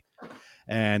like me.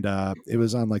 And it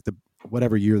was on like the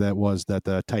whatever year that was that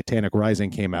the Titanic Rising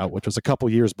came out, which was a couple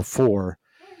years before.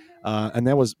 And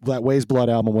that Ways Blood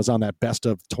album was on that best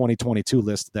of 2022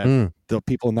 list that the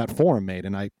people in that forum made,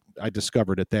 and I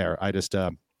discovered it there.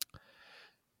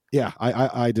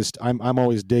 I'm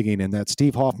always digging in that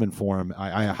Steve Hoffman forum.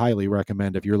 I highly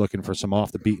recommend if you're looking for some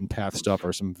off the beaten path stuff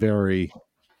or some very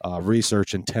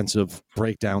research intensive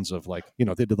breakdowns of like,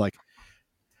 they did like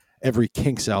every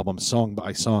Kinks album, song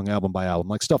by song, album by album,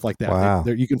 like stuff like that. Wow.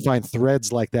 You can find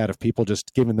threads like that of people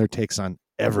just giving their takes on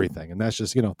everything. And that's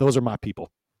just, those are my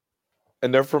people.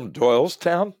 And they're from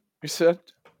Doylestown, you said?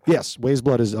 Yes. Ways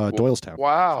Blood is Doylestown.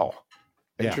 Wow.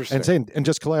 Yeah, Interesting. and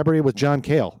just collaborated with John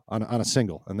Cale on a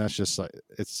single, and that's just like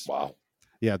it's Wow.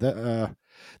 Yeah,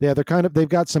 they've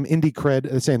got some indie cred.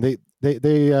 They're saying they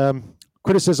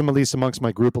criticism, at least amongst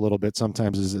my group, a little bit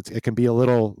sometimes is it can be a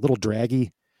little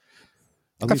draggy.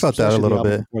 I felt that a little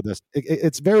bit.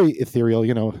 It's very ethereal,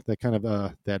 that kind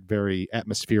of that very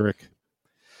atmospheric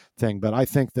thing. But I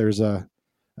think they're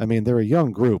a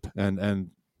young group, and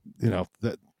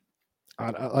that.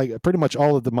 Like pretty much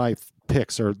all of my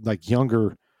picks are like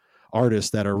younger artists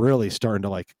that are really starting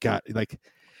to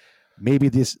maybe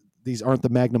these aren't the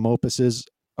magnum opuses,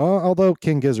 although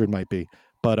King Gizzard might be,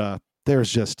 but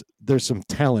there's some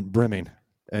talent brimming,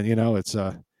 and it's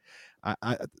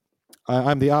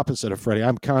I'm the opposite of Freddie.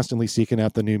 I'm constantly seeking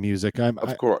out the new music.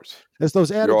 Of course. As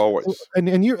those You're always. and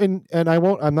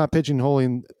I'm not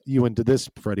pigeonholing you into this,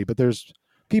 Freddie, but there's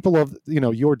people of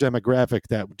your demographic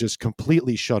that just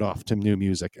completely shut off to new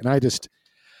music, and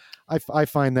I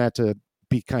find that to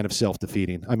be kind of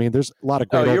self-defeating. I mean, there's a lot of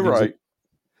great. No, you're right.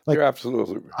 Like, you're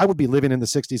absolutely right. I would be living in the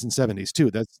 60s and 70s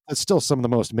too. That's still some of the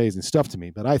most amazing stuff to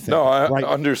me. But I think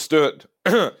understood.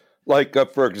 Like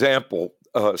for example,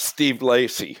 Steve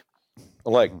Lacy.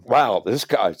 Like, wow, this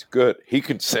guy's good. He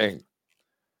can sing.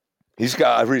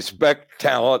 I respect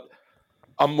talent.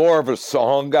 I'm more of a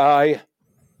song guy.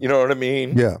 You know what I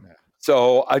mean? Yeah.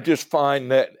 So I just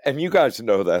find that, and you guys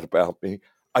know that about me,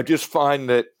 I just find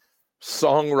that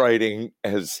songwriting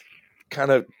has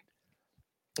kind of,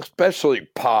 especially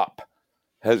pop,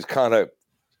 has kind of,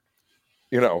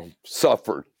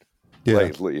 suffered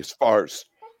lately as far as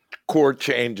chord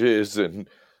changes and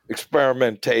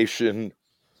experimentation.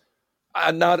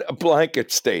 Not a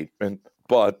blanket statement,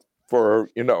 but for,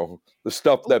 the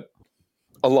stuff that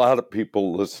a lot of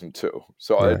people listen to.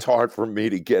 So It's hard for me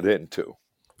to get into.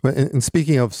 And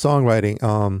speaking of songwriting,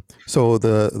 so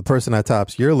the person that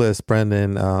tops your list,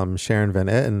 Brendan, Sharon Van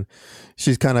Etten,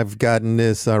 she's kind of gotten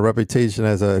this reputation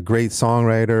as a great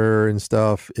songwriter and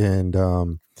stuff. And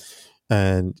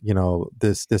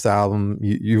this album,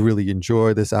 you really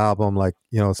enjoy this album. Like,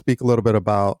 speak a little bit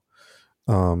about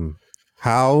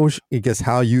how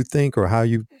you think or how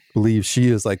you believe she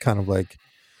is kind of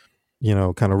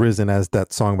risen as that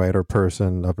songwriter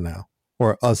person of now,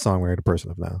 or a songwriter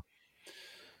person of now.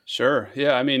 Sure.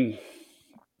 Yeah. I mean,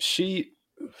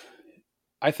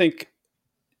 I think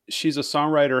she's a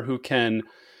songwriter who can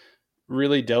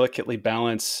really delicately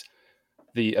balance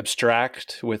the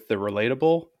abstract with the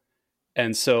relatable.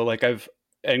 And so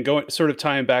going sort of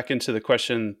tying back into the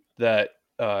question that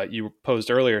you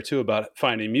posed earlier too about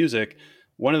finding music.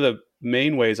 One of the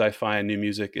main ways I find new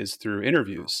music is through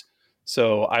interviews.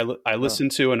 So I listen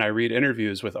to and I read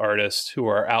interviews with artists who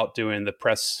are out doing the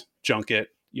press junket,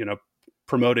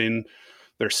 promoting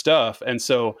their stuff. And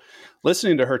so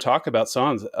listening to her talk about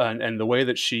songs and the way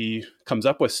that she comes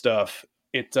up with stuff,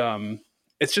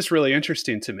 it's just really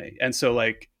interesting to me. And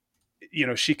so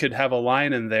she could have a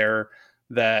line in there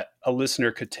that a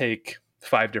listener could take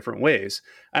 5 different ways.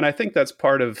 And I think that's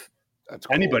part of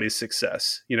anybody's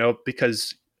success,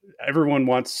 because everyone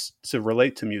wants to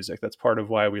relate to music. That's part of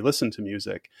why we listen to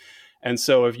music. And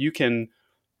so if you can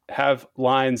have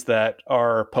lines that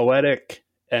are poetic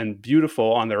and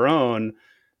beautiful on their own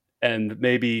and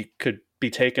maybe could be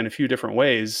taken a few different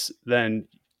ways, then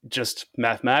just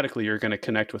mathematically you're going to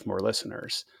connect with more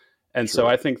listeners. And so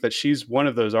I think that she's one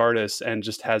of those artists and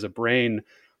just has a brain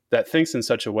that thinks in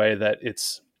such a way that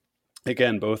it's,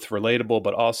 again, both relatable,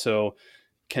 but also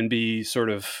can be sort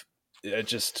of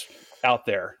just out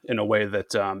there in a way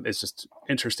that is just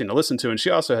interesting to listen to. And she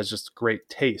also has just great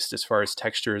taste as far as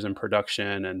textures and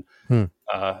production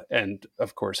and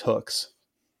of course hooks.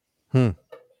 And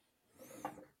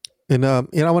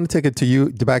I want to take it to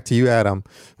you, back to you, Adam,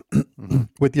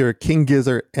 with your King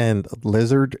Gizzard and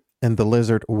Lizard and the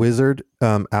Lizard Wizard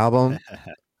album,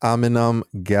 Aminum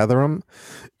Gatherum.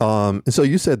 And so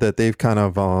you said that they've kind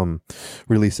of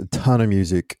released a ton of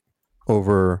music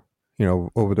over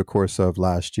the course of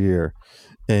last year.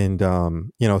 And,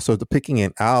 so the picking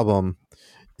an album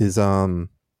is,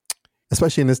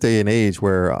 especially in this day and age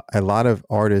where a lot of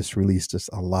artists release just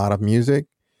a lot of music.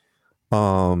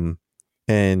 And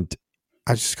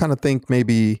I just kind of think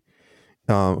maybe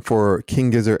for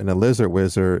King Gizzard and the Lizard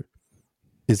Wizard,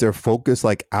 is their focus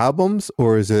like albums,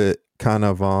 or is it kind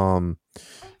of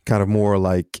more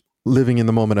like living in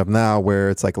the moment of now, where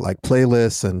it's like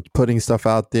playlists and putting stuff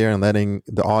out there and letting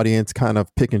the audience kind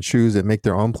of pick and choose and make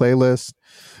their own playlist?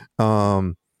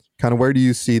 Kind of where do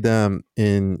you see them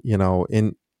in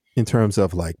terms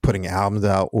of like putting albums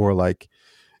out, or like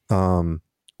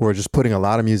or just putting a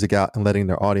lot of music out and letting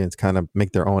their audience kind of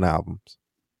make their own albums?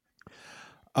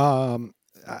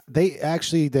 They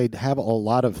have a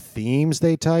lot of themes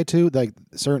they tie to, like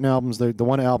certain albums. The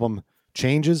one album,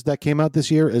 Changes, that came out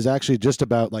this year is actually just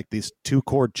about like this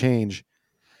 2-chord change,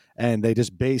 and they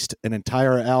just based an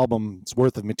entire album's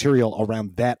worth of material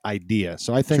around that idea.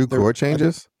 So I think 2-chord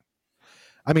changes.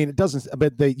 I mean, it doesn't,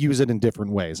 but they use it in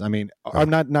different ways. I mean, I'm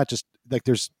not just like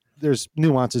there's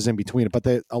nuances in between it, but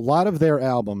a lot of their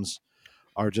albums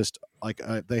are just like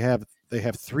they have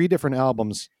 3 different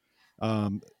albums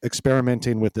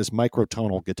experimenting with this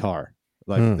microtonal guitar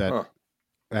like that.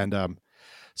 And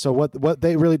so what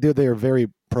they really do, they are very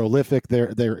prolific.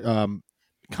 They're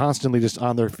constantly just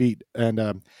on their feet, and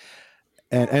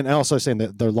also saying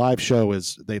that their live show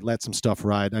is, they let some stuff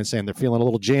ride. I'm saying they're feeling a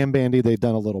little jam bandy. They've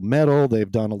done a little metal.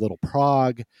 They've done a little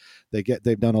prog.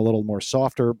 They've done a little more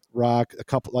softer rock. A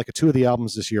couple, like 2 of the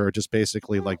albums this year are just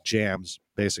basically like jams.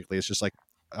 Basically, it's just like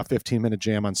a 15-minute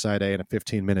jam on side A and a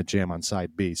 15-minute jam on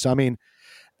side B. So I mean,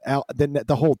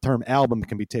 the whole term album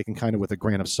can be taken kind of with a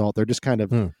grain of salt. They're just kind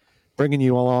of bringing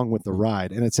you along with the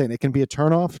ride, and it's saying it can be a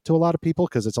turnoff to a lot of people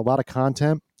because it's a lot of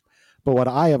content. But what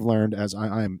I have learned, as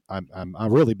I'm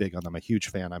really big on them, a huge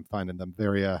fan. I'm finding them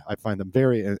I find them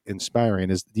very inspiring.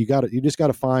 Is you just got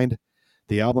to find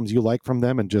the albums you like from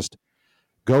them and just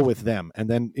go with them, and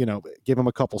then give them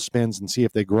a couple spins and see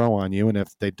if they grow on you. And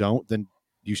if they don't, then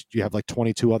you have like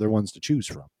 22 other ones to choose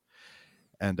from.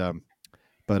 And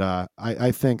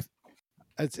I think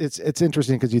it's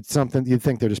interesting because you'd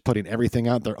think they're just putting everything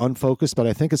out. They're unfocused, but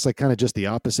I think it's like kind of just the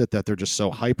opposite, that they're just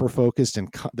so hyper focused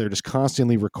and they're just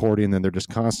constantly recording, and they're just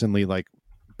constantly like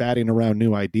batting around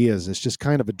new ideas. It's just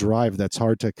kind of a drive that's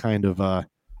hard to kind of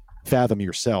fathom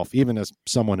yourself, even as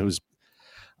someone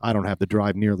I don't have the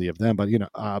drive nearly of them, but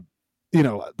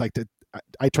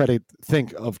I try to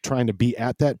think of trying to be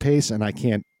at that pace, and I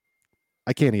can't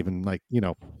even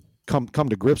come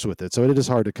to grips with it. So it is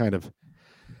hard to kind of,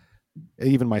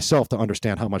 even myself, to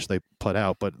understand how much they put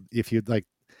out. But if you'd like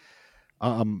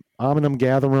Aminum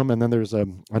Gatherum, and then there's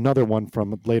another one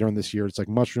from later in this year, it's like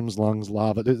Mushrooms, Lungs,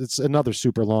 Lava. It's another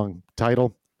super long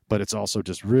title, but it's also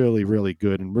just really, really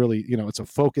good, and really, it's a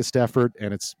focused effort,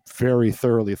 and it's very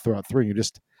thoroughly thought through. You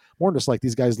just more just like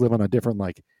these guys live on a different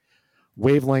like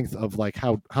wavelength of like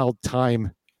how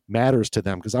time matters to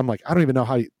them, because I'm like, I don't even know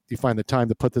how you find the time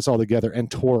to put this all together and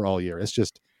tour all year. It's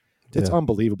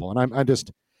unbelievable.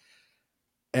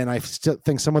 And I still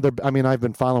think some of I've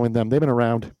been following them. They've been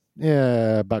around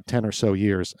about 10 or so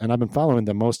years, and I've been following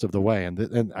them most of the way.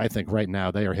 And I think right now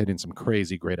they are hitting some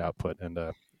crazy great output, and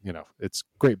it's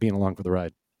great being along for the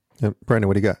ride. Yeah. Brandon,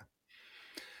 what do you got?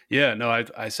 Yeah, no,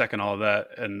 I second all of that,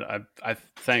 and I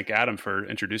thank Adam for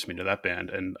introducing me to that band.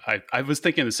 And I was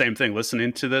thinking the same thing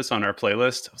listening to this on our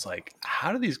playlist. I was like,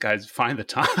 how do these guys find the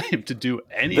time to do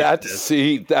any of this?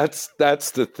 See, that's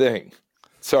the thing.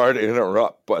 Sorry to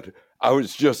interrupt, but I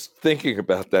was just thinking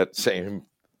about that same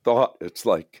thought. It's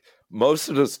like most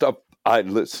of the stuff I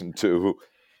listen to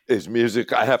is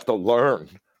music I have to learn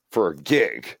for a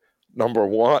gig, number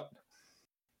one.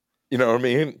 You know what I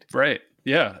mean? Right.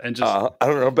 Yeah. And just I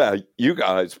don't know about you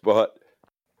guys, but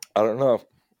I don't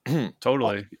know.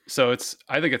 Totally. So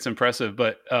I think it's impressive,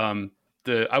 but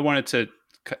I wanted to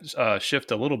shift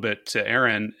a little bit to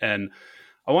Aaron, and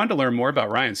I wanted to learn more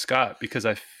about Ryan Scott, because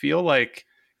I feel like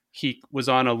he was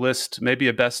on a list, maybe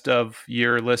a best of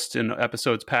year list in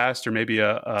episodes past, or maybe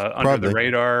a under the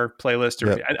radar playlist.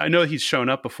 Or I know he's shown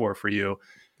up before for you.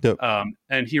 Yep.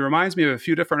 And he reminds me of a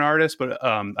few different artists, but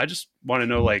I just want to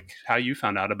know like how you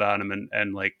found out about him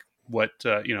and like what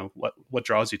what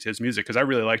draws you to his music, because I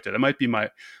really liked it. It might be my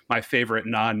favorite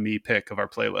non-me pick of our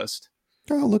playlist.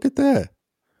 Oh, look at that.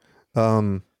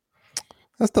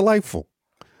 That's delightful.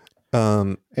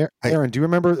 Aaron, do you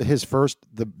remember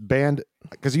the band?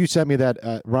 Because you sent me that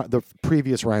the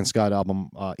previous Ryan Scott album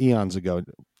eons ago.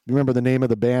 Do you remember the name of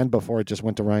the band before it just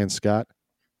went to Ryan Scott?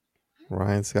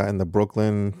 Ryan Scott and the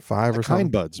Brooklyn Five or something.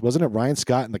 Kind Buds, wasn't it? Ryan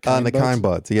Scott and the Kind Buds. The Kind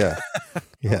Buds, yeah,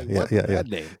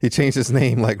 yeah. He changed his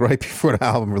name like right before the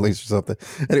album release or something.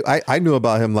 Anyway, I knew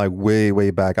about him like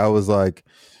way back. I was like,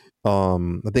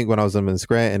 I think when I was in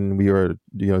Scranton, we were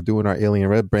doing our Alien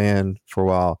Red band for a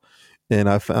while, and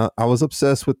I was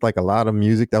obsessed with like a lot of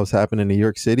music that was happening in New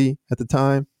York City at the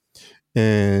time.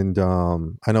 And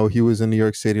I know he was in New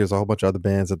York City. There's a whole bunch of other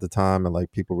bands at the time, and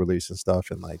like people releasing stuff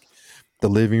and like the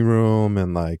Living Room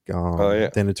and like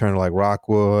then it turned to like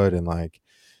Rockwood and like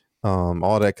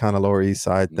all that kind of Lower East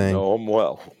Side thing. Know him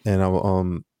well.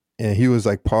 And and he was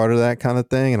like part of that kind of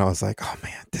thing, and I was like, oh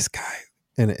man, this guy.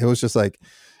 And it was just like,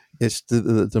 it's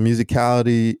the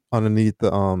musicality underneath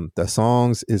the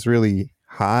songs is really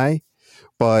high,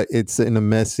 but it's in a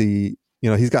messy,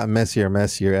 he's gotten messier and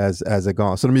messier as it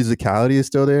gone. So the musicality is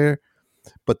still there,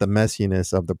 but the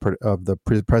messiness of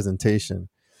the presentation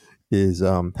is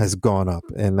has gone up,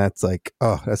 and that's like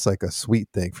a sweet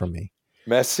thing for me.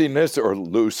 Messiness or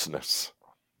looseness?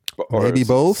 Or maybe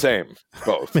both. Same,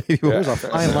 both. Maybe both. There's a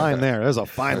fine line there. There's a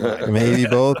fine line. Maybe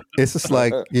both. It's just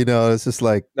like it's just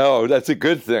like, no, that's a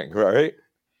good thing, right?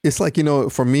 It's like,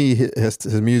 for me,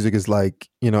 his music is like,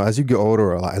 as you get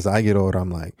older, or as I get older,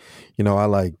 I'm like, I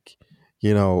like,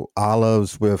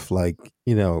 olives with like,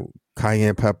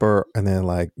 cayenne pepper, and then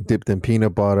like dipped in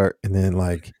peanut butter, and then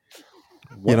like,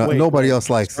 nobody else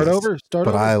likes it,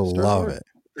 but I love it.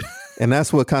 And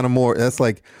that's what kind of more, that's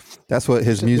what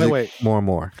his music more and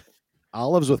more.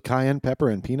 Olives with cayenne pepper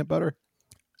and peanut butter?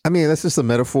 I mean, that's just a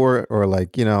metaphor, or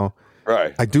like,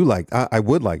 right. I do like, I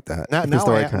would like that.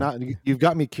 Now you've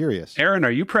got me curious. Aaron,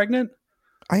 are you pregnant?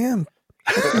 I am.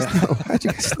 How'd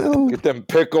you guys know? Get them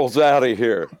pickles out of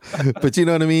here. But you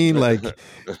know what I mean? Like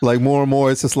more and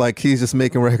more, it's just like he's just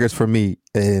making records for me.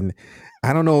 And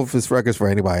I don't know if it's records for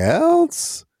anybody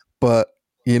else, but,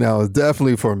 it's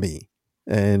definitely for me.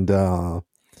 And,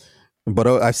 but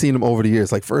I've seen him over the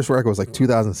years. Like first record was like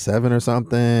 2007 or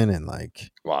something. And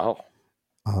like, wow.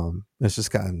 It's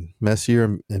just gotten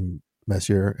messier and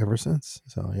messier ever since.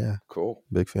 So yeah. Cool.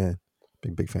 Big fan.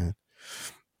 Big fan.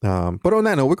 But on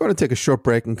that note, we're going to take a short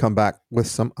break and come back with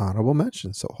some honorable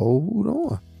mentions. So hold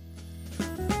on.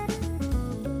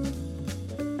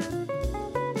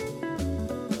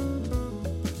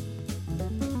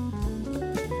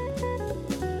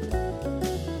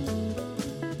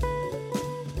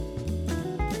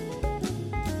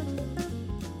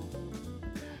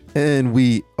 And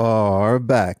we are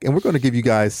back, and we're going to give you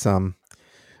guys some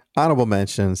honorable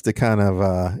mentions to kind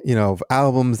of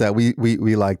albums that we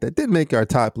like that didn't make our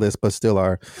top list, but still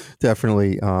are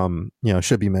definitely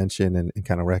should be mentioned and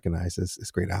kind of recognized as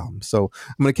great albums. So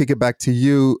I'm going to kick it back to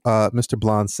you, Mr.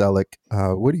 Blonde Selleck.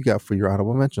 What do you got for your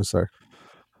honorable mention, sir?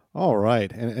 All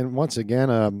right, and once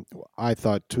again, I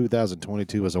thought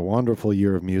 2022 was a wonderful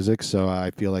year of music, so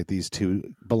I feel like these two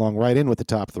belong right in with the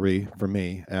top three for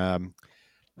me.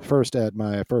 First, at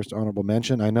my first honorable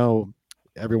mention, I know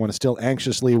everyone is still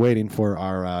anxiously waiting for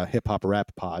our hip hop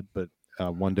rap pod, but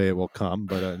one day it will come.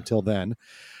 But until then,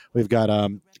 we've got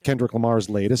Kendrick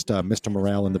Lamar's latest, Mr.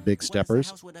 Morale and the Big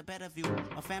Steppers.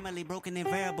 A family broken in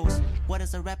variables. What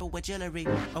is a rapper with jewelry?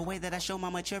 A way that I show my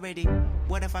maturity.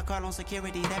 What if I call on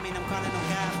security? That mean I'm calling on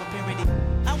God for purity.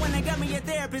 I wanna got me a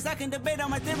therapist. I can debate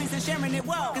on my theories and sharing it.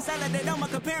 Whoa. Consolidate all my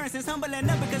comparisons. Humble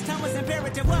enough because time was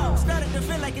imperative. Whoa. Started to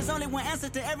feel like it's only one answer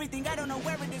to everything. I don't know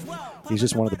where it is. Whoa. He's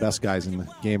just one of the best guys in the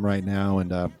game right now,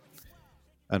 and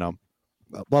I know,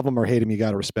 love him or hate him, you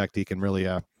got to respect. He can really,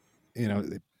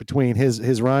 between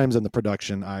his rhymes and the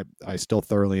production, I still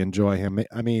thoroughly enjoy him.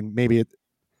 I mean, maybe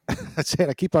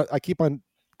I keep on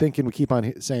thinking, we keep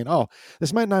on saying, oh,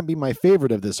 this might not be my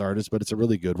favorite of this artist, but it's a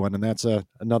really good one, and that's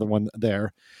another one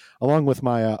there, along with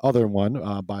my other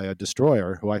one by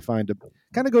Destroyer, who I find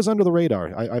kind of goes under the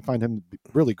radar. I find him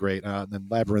really great. And then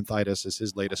Labyrinthitis is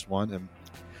his latest one, and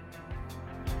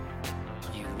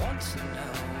You want to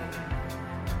know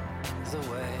the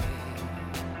way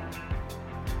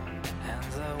and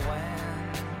the when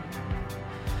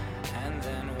and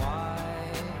then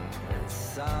why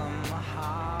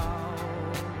somehow.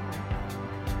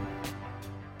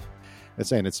 it's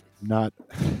saying it's not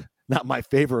my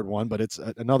favorite one, but it's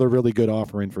another really good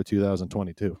offering for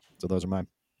 2022. So those are mine.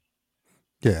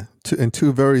 Yeah,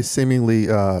 two very seemingly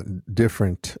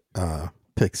different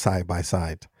picks side by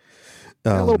side.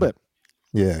 Yeah, a little bit.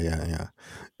 Yeah.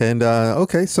 And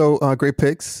okay, so great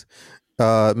picks,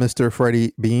 Mr.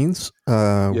 Freddie Beans. Who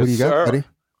Yes, do you got, sir. buddy?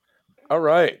 All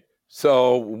right.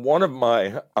 So one of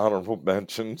my honorable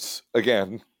mentions,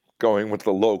 again, going with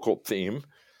the local theme,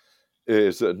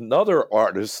 is another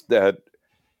artist that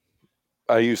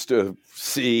I used to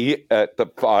see at the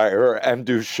Fire and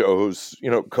do shows,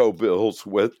 co-bills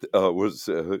with, was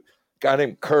a guy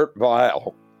named Kurt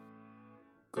Vile.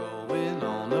 Going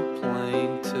on a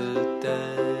plane today.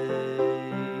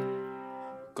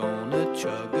 Gonna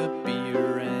chug a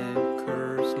beer and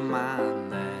curse my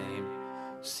name.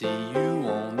 See you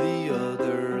on the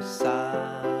other side.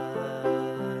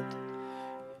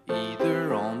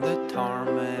 Either on the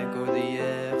tarmac or the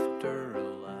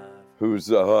afterlife. Who's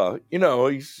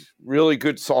he's really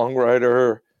good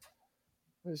songwriter.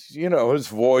 His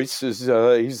voice is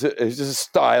he's a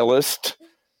stylist.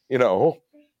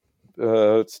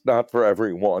 It's not for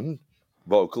everyone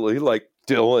vocally, like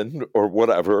Dylan or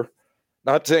whatever.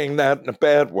 Not saying that in a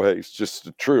bad way. It's just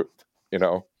the truth,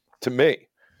 to me.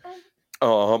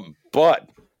 But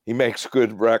he makes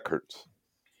good records.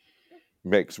 He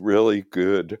makes really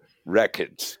good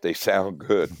records. They sound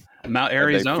good. Mount And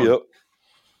Airy's own.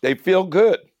 they feel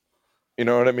good. You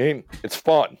know what I mean? It's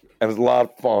fun. And it's a lot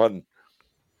of fun.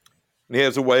 And he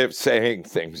has a way of saying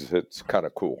things that's kind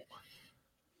of cool.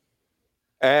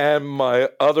 And my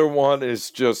other one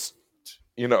is just,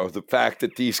 the fact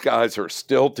that these guys are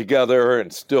still together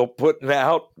and still putting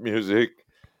out music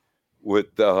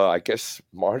with, I guess,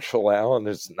 Marshall Allen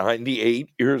is 98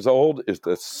 years old, is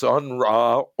the Sun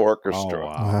Ra Orchestra. Oh,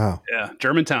 wow. Wow. Yeah,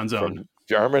 Germantown's own. From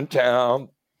Germantown,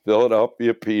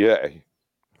 Philadelphia, PA.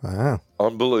 Wow.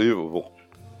 Unbelievable.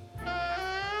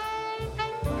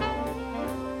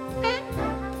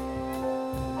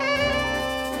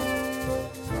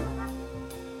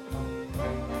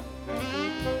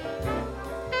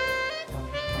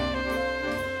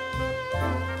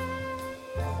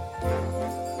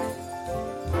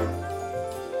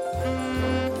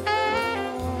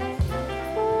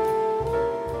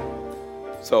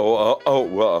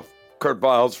 So, Kurt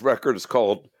Vile's record is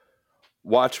called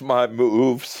Watch My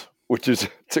Moves, which is,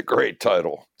 it's a great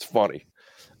title. It's funny.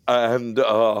 And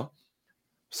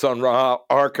Sun Ra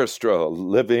Orchestra,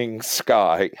 Living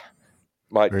Sky,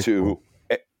 my Very two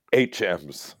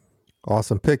HMs.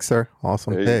 Awesome pick, sir.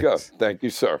 Awesome There picks. you go. Thank you,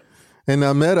 sir. And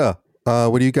Meta,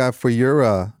 what do you got for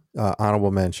your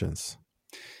honorable mentions?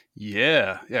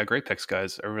 Yeah, great picks,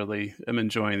 guys. I really am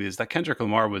enjoying these. That Kendrick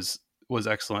Lamar was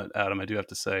excellent, Adam. I do have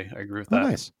to say, I agree with Oh, that.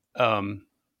 nice. I'm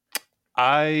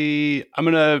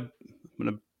gonna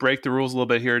break the rules a little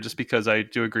bit here, just because I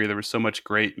do agree there was so much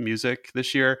great music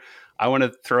this year. I want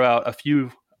to throw out a few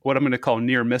what I'm going to call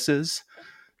near misses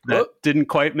that didn't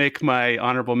quite make my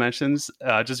honorable mentions.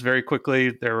 Just very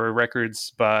quickly, there were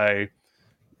records by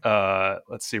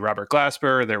let's see, Robert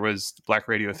Glasper. There was Black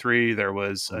Radio 3. There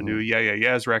was a new Yeah Yeah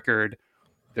Yeahs record.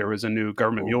 There was a new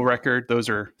Government Mule record. Those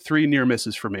are three near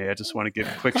misses for me. I just want to give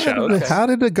a quick shout out. How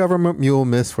did the Government Mule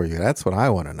miss for you? That's what I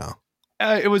want to know.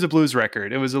 It was a blues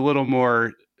record. It was a little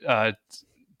more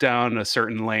down a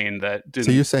certain lane that didn't.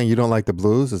 So you're saying you don't like the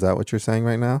blues? Is that what you're saying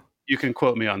right now? You can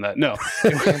quote me on that. No,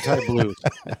 Anti-blues.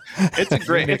 it's a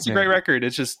great record.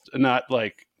 It's just not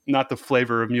the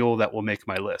flavor of mule that will make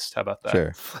my list. How about that?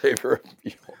 Sure. Flavor of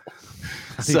mule.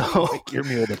 So Give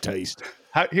me the taste.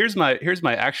 here's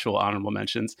my actual honorable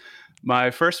mentions.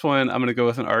 My first one, I'm going to go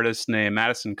with an artist named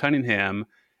Madison Cunningham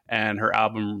and her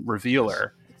album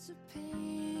Revealer. It's a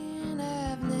pain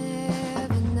I've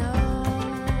never known.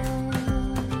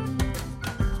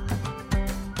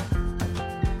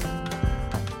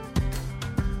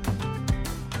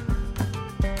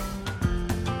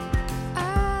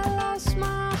 I lost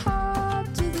my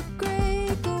heart to the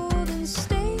gray Golden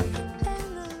State.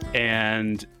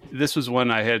 And this was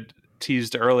one I had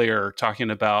teased earlier, talking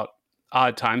about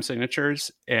odd time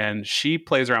signatures. And she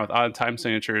plays around with odd time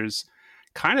signatures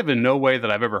kind of in no way that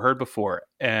I've ever heard before.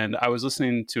 And I was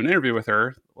listening to an interview with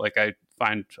her, like I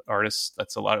find artists,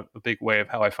 that's a big way of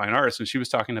how I find artists. And she was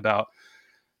talking about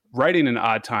writing in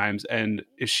odd times. And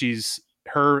if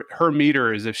her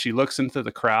meter is if she looks into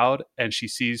the crowd and she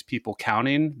sees people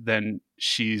counting, then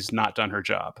she's not done her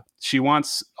job. She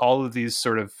wants all of these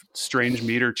sort of strange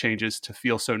meter changes to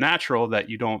feel so natural that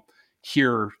you don't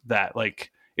hear that. Like,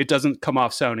 it doesn't come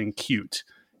off sounding cute.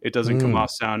 It doesn't come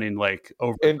off sounding like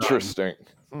overdone. Interesting.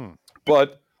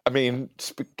 But, I mean,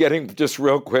 getting just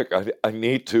real quick, I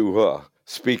need to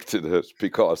speak to this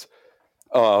because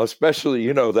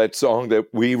especially, that song that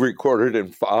we recorded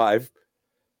in 5,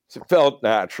 it felt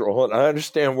natural, and I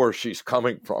understand where she's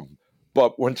coming from.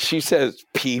 But when she says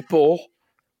people,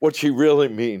 what she really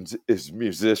means is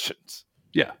musicians.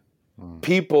 Yeah.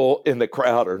 People in the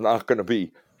crowd are not going to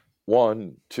be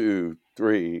 1, 2,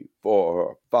 3,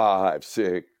 4, 5,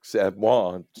 6, 7,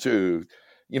 1, 2.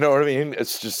 You know what I mean?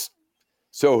 It's just,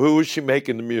 so who is she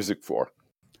making the music for?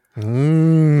 I'm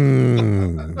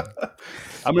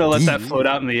going to let that float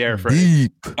out in the air for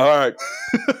Deep. All right.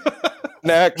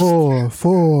 Next. Four.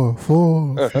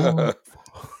 All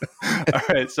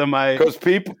right. So Because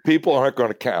people aren't going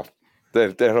to count.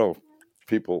 They don't.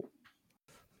 People.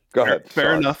 Go ahead. fair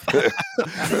Sorry. enough.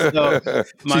 So,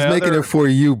 She's making it for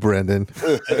you, Brendan.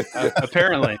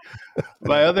 apparently.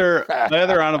 My other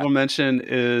honorable mention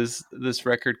is this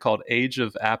record called Age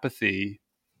of Apathy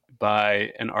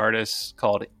by an artist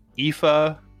called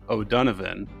Aoife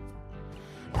O'Donovan.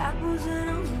 Apples and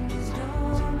oranges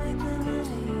don't make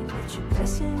lemonade, but you're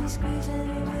pressing your squeeze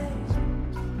anyway.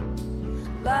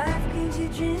 Life gives you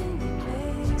gin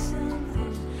and makes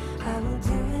something. I will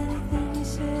do anything you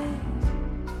say.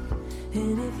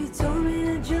 And if you told me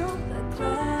to jump, I'd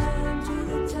climb to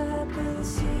the top of the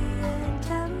sea and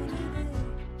count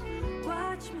it.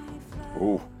 Watch me fly.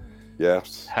 Ooh,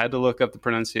 yes. Had to look up the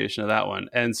pronunciation of that one.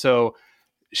 And so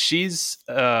she's,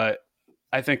 I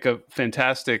think, a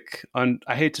fantastic,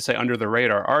 I hate to say under the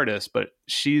radar artist, but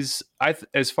she's,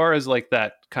 as far as like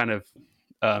that kind of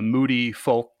moody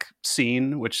folk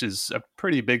scene, which is a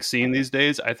pretty big scene these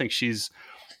days, I think she's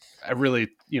a really,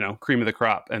 cream of the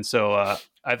crop. And so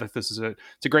I think this is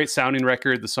it's a great sounding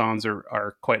record. The songs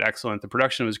are quite excellent. The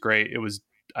production was great.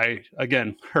 I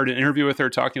again heard an interview with her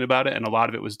talking about it, and a lot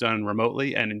of it was done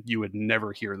remotely, and you would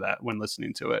never hear that when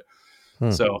listening to it.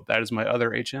 So that is my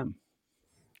other HM.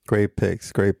 Great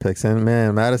picks. And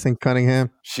man, Madison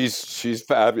Cunningham. She's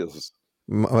fabulous.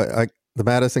 The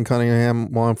Madison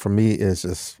Cunningham one for me is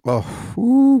just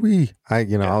woo-wee. I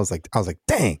was like,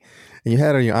 dang. And you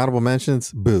had on your honorable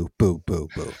mentions, boo.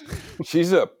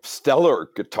 She's a stellar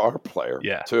guitar player,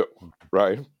 too,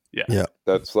 right? Yeah.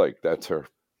 That's her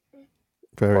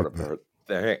Very part of her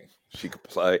thing. She could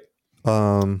play.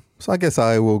 So I guess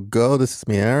I will go. This is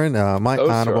me, Aaron. My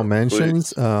honorable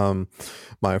mentions.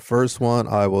 My first one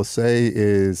I will say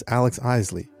is Alex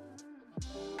Isley.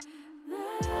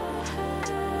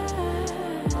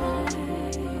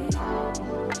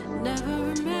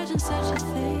 Never imagined such a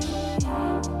thing.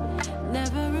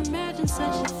 Never imagined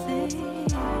such a thing.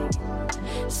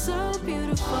 So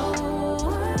beautiful,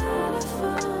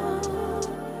 wonderful.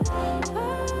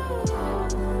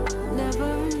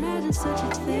 Never imagined such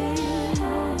a thing.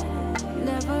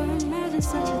 Never imagined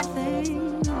such a thing.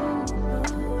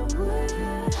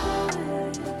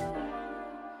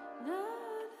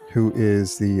 Who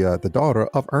is the daughter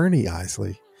of Ernie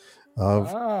Isley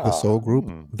of the soul group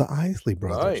the Isley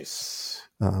Brothers. Nice.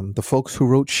 The folks who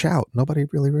wrote Shout. Nobody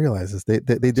really realizes they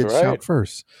did Shout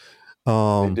first.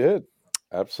 They did.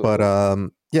 Absolutely.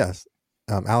 But yes,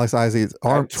 Alex Isley's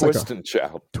arm Twist and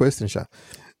Shout. Twist and Shout.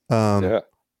 Yeah.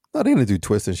 No, they didn't do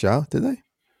Twist and Shout, did they?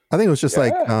 I think it was just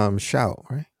like Shout,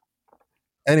 right?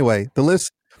 Anyway, the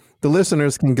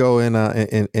listeners can go in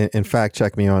and fact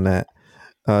check me on that.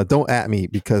 Don't at me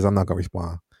because I'm not gonna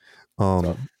respond.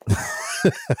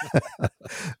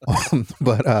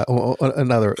 But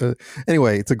another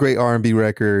anyway, it's a great R&B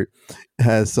record. It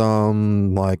has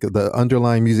some like the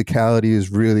underlying musicality is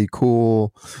really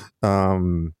cool.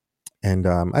 And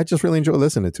I just really enjoy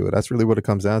listening to it. That's really what it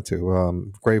comes down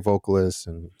to. Great vocalists,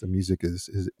 and the music is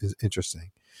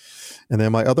interesting. And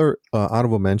then my other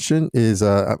honorable mention is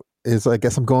I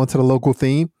guess I'm going to the local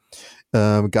theme.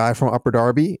 Guy from Upper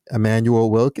Darby, Emmanuel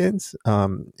Wilkins,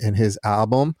 and his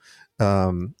album.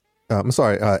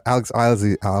 Alex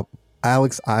Isley's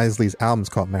album is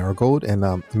called Marigold,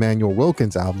 and Emmanuel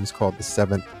Wilkins' album is called The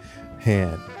Seventh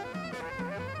Hand.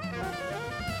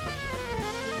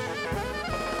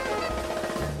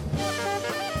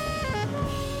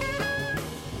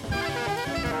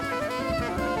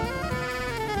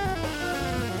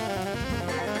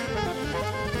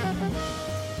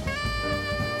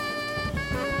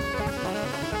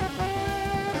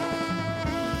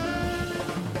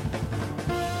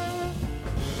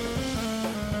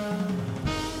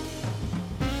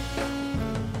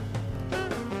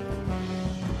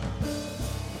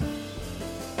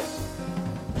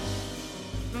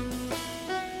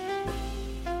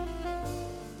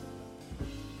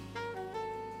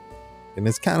 And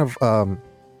it's kind of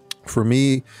for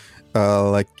me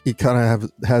like it kind of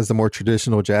has the more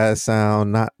traditional jazz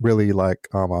sound, not really like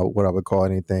what I would call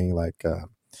anything like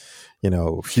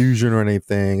fusion or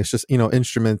anything. It's just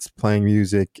instruments playing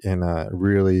music, and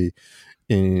really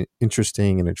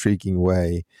interesting and intriguing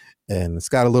way. And it's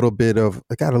got a little bit of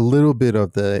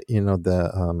the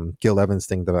the Gil Evans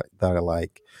thing that I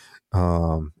like.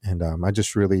 I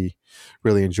just really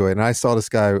enjoy it. And I saw this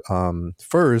guy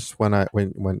first when I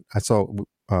saw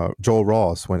Joel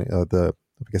Ross when the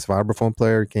vibraphone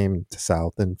player came to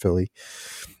South in Philly,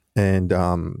 and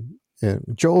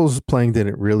Joel's playing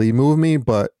didn't really move me,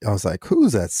 but I was like,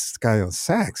 who's that guy on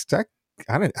sax?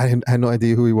 I had no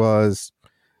idea who he was.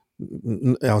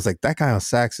 I was like, that guy on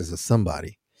sax is a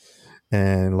somebody.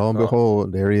 And lo and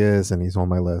behold, there he is, and he's on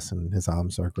my list, and his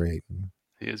albums are great.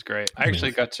 He is great. I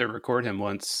actually got to record him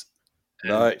once.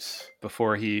 Nice.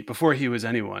 Before he was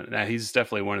anyone. Now he's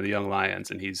definitely one of the young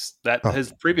lions, and his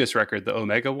previous record, the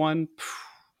Omega one,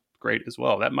 great as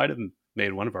well. That might have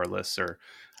made one of our lists, or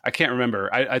I can't remember.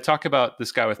 I talk about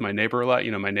this guy with my neighbor a lot.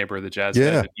 You know, my neighbor, the jazz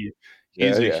guy.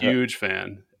 He's a huge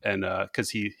fan, and because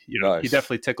he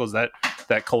definitely tickles that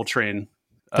Coltrane.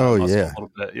 A little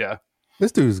bit, yeah.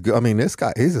 This dude's good. I mean, this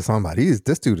guy, he's a somebody.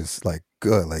 This dude is like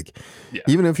good. Like,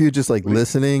 even if you're just like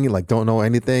listening, like don't know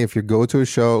anything, if you go to a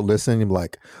show, listen, you're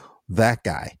like, that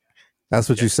guy. That's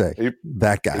what you say.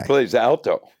 That guy. He plays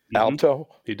alto. Mm-hmm. Alto.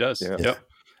 He does. Yeah. Yep.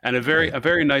 And a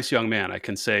very nice young man, I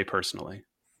can say personally.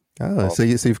 Oh, so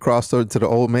you've crossed over to the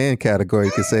old man category.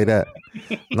 You can say that.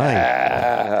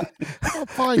 Nice.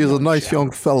 He's a nice young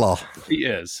fella. He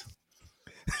is.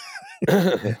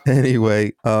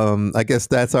 Anyway, I guess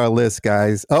that's our list,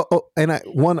 guys. And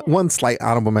one slight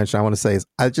honorable mention I want to say is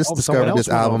I just discovered this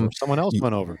album. Someone else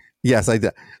went over. Yes, I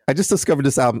did. I just discovered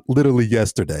this album literally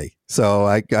yesterday, so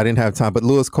I didn't have time. But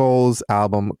Louis Cole's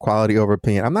album, Quality Over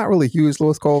Opinion. I'm not really a huge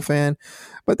Louis Cole fan,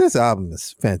 but this album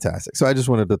is fantastic. So I just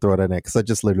wanted to throw that in because I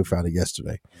just literally found it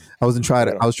yesterday. I was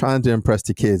trying to impress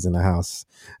the kids in the house.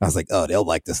 I was like, oh, they'll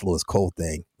like this Louis Cole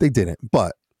thing. They didn't,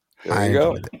 but I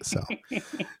enjoyed it. So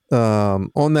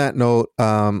on that note,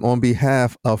 on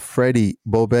behalf of Freddie,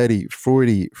 Bobetti,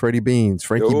 Freddie Beans,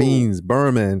 Frankie Beans,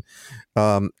 Berman,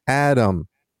 Adam,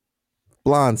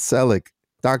 Blonde Selick,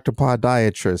 Dr.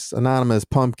 Podiatrist, Anonymous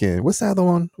Pumpkin. What's the other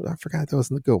one? I forgot that was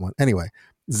the good one. Anyway,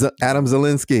 Adam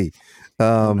Zielinski,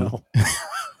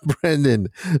 Brendan,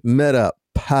 Meta,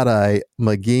 Padai,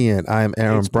 McGeehan. I am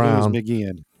Aaron Brown.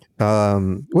 McGeehan.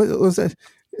 What was that?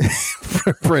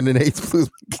 Brendan hates Blues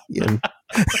McGeehan.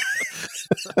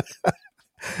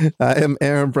 I am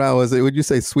Aaron Brown. Would you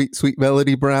say Sweet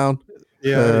Melody Brown?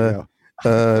 Yeah.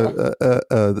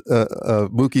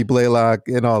 Mookie Blaylock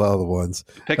and all the other ones.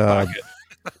 Pickpocket.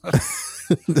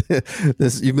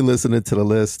 You've been listening to The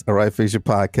List, a Right Fiction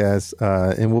podcast,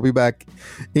 and we'll be back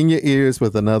in your ears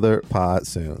with another pod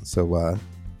soon. So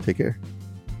take care.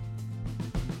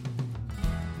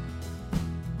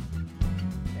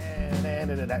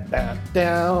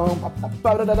 Down.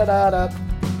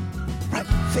 Right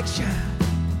Fiction.